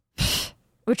ads.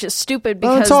 Which is stupid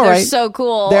because they're so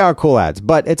cool. They are cool ads,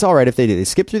 but it's all right if they do. They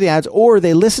skip through the ads, or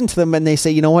they listen to them and they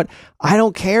say, you know what? I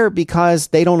don't care because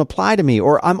they don't apply to me,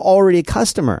 or I'm already a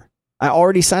customer. I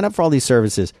already signed up for all these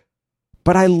services.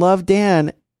 But I love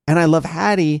Dan and I love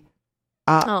Hattie.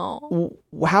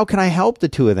 How can I help the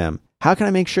two of them? How can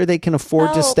I make sure they can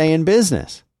afford to stay in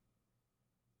business?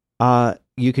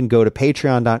 You can go to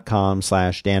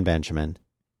patreon.com/Dan Benjamin.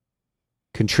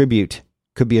 Contribute.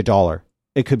 Could be $1.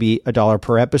 It could be $1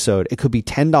 per episode. It could be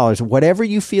 $10. Whatever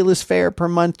you feel is fair per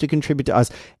month to contribute to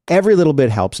us. Every little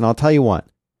bit helps. And I'll tell you what,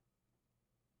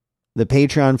 the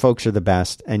Patreon folks are the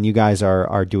best, and you guys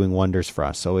are doing wonders for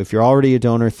us. So if you're already a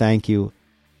donor, thank you.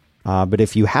 But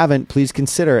if you haven't, please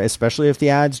consider, especially if the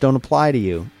ads don't apply to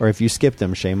you, or if you skip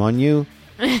them, shame on you.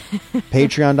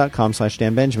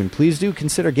 Patreon.com/Dan Benjamin. Please do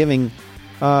consider giving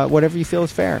whatever you feel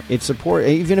is fair. It support,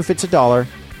 even if it's $1,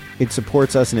 it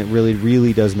supports us, and it really,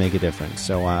 really does make a difference.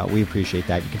 So we appreciate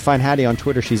that. You can find Hattie on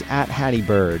Twitter. She's at Hattie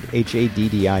Bird,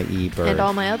 HADDIE Bird. And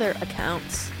all my other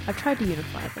accounts. I've tried to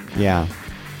unify them now. Yeah.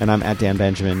 And I'm at Dan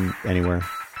Benjamin anywhere.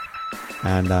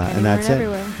 And that's it.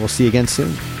 Everywhere. We'll see you again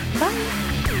soon.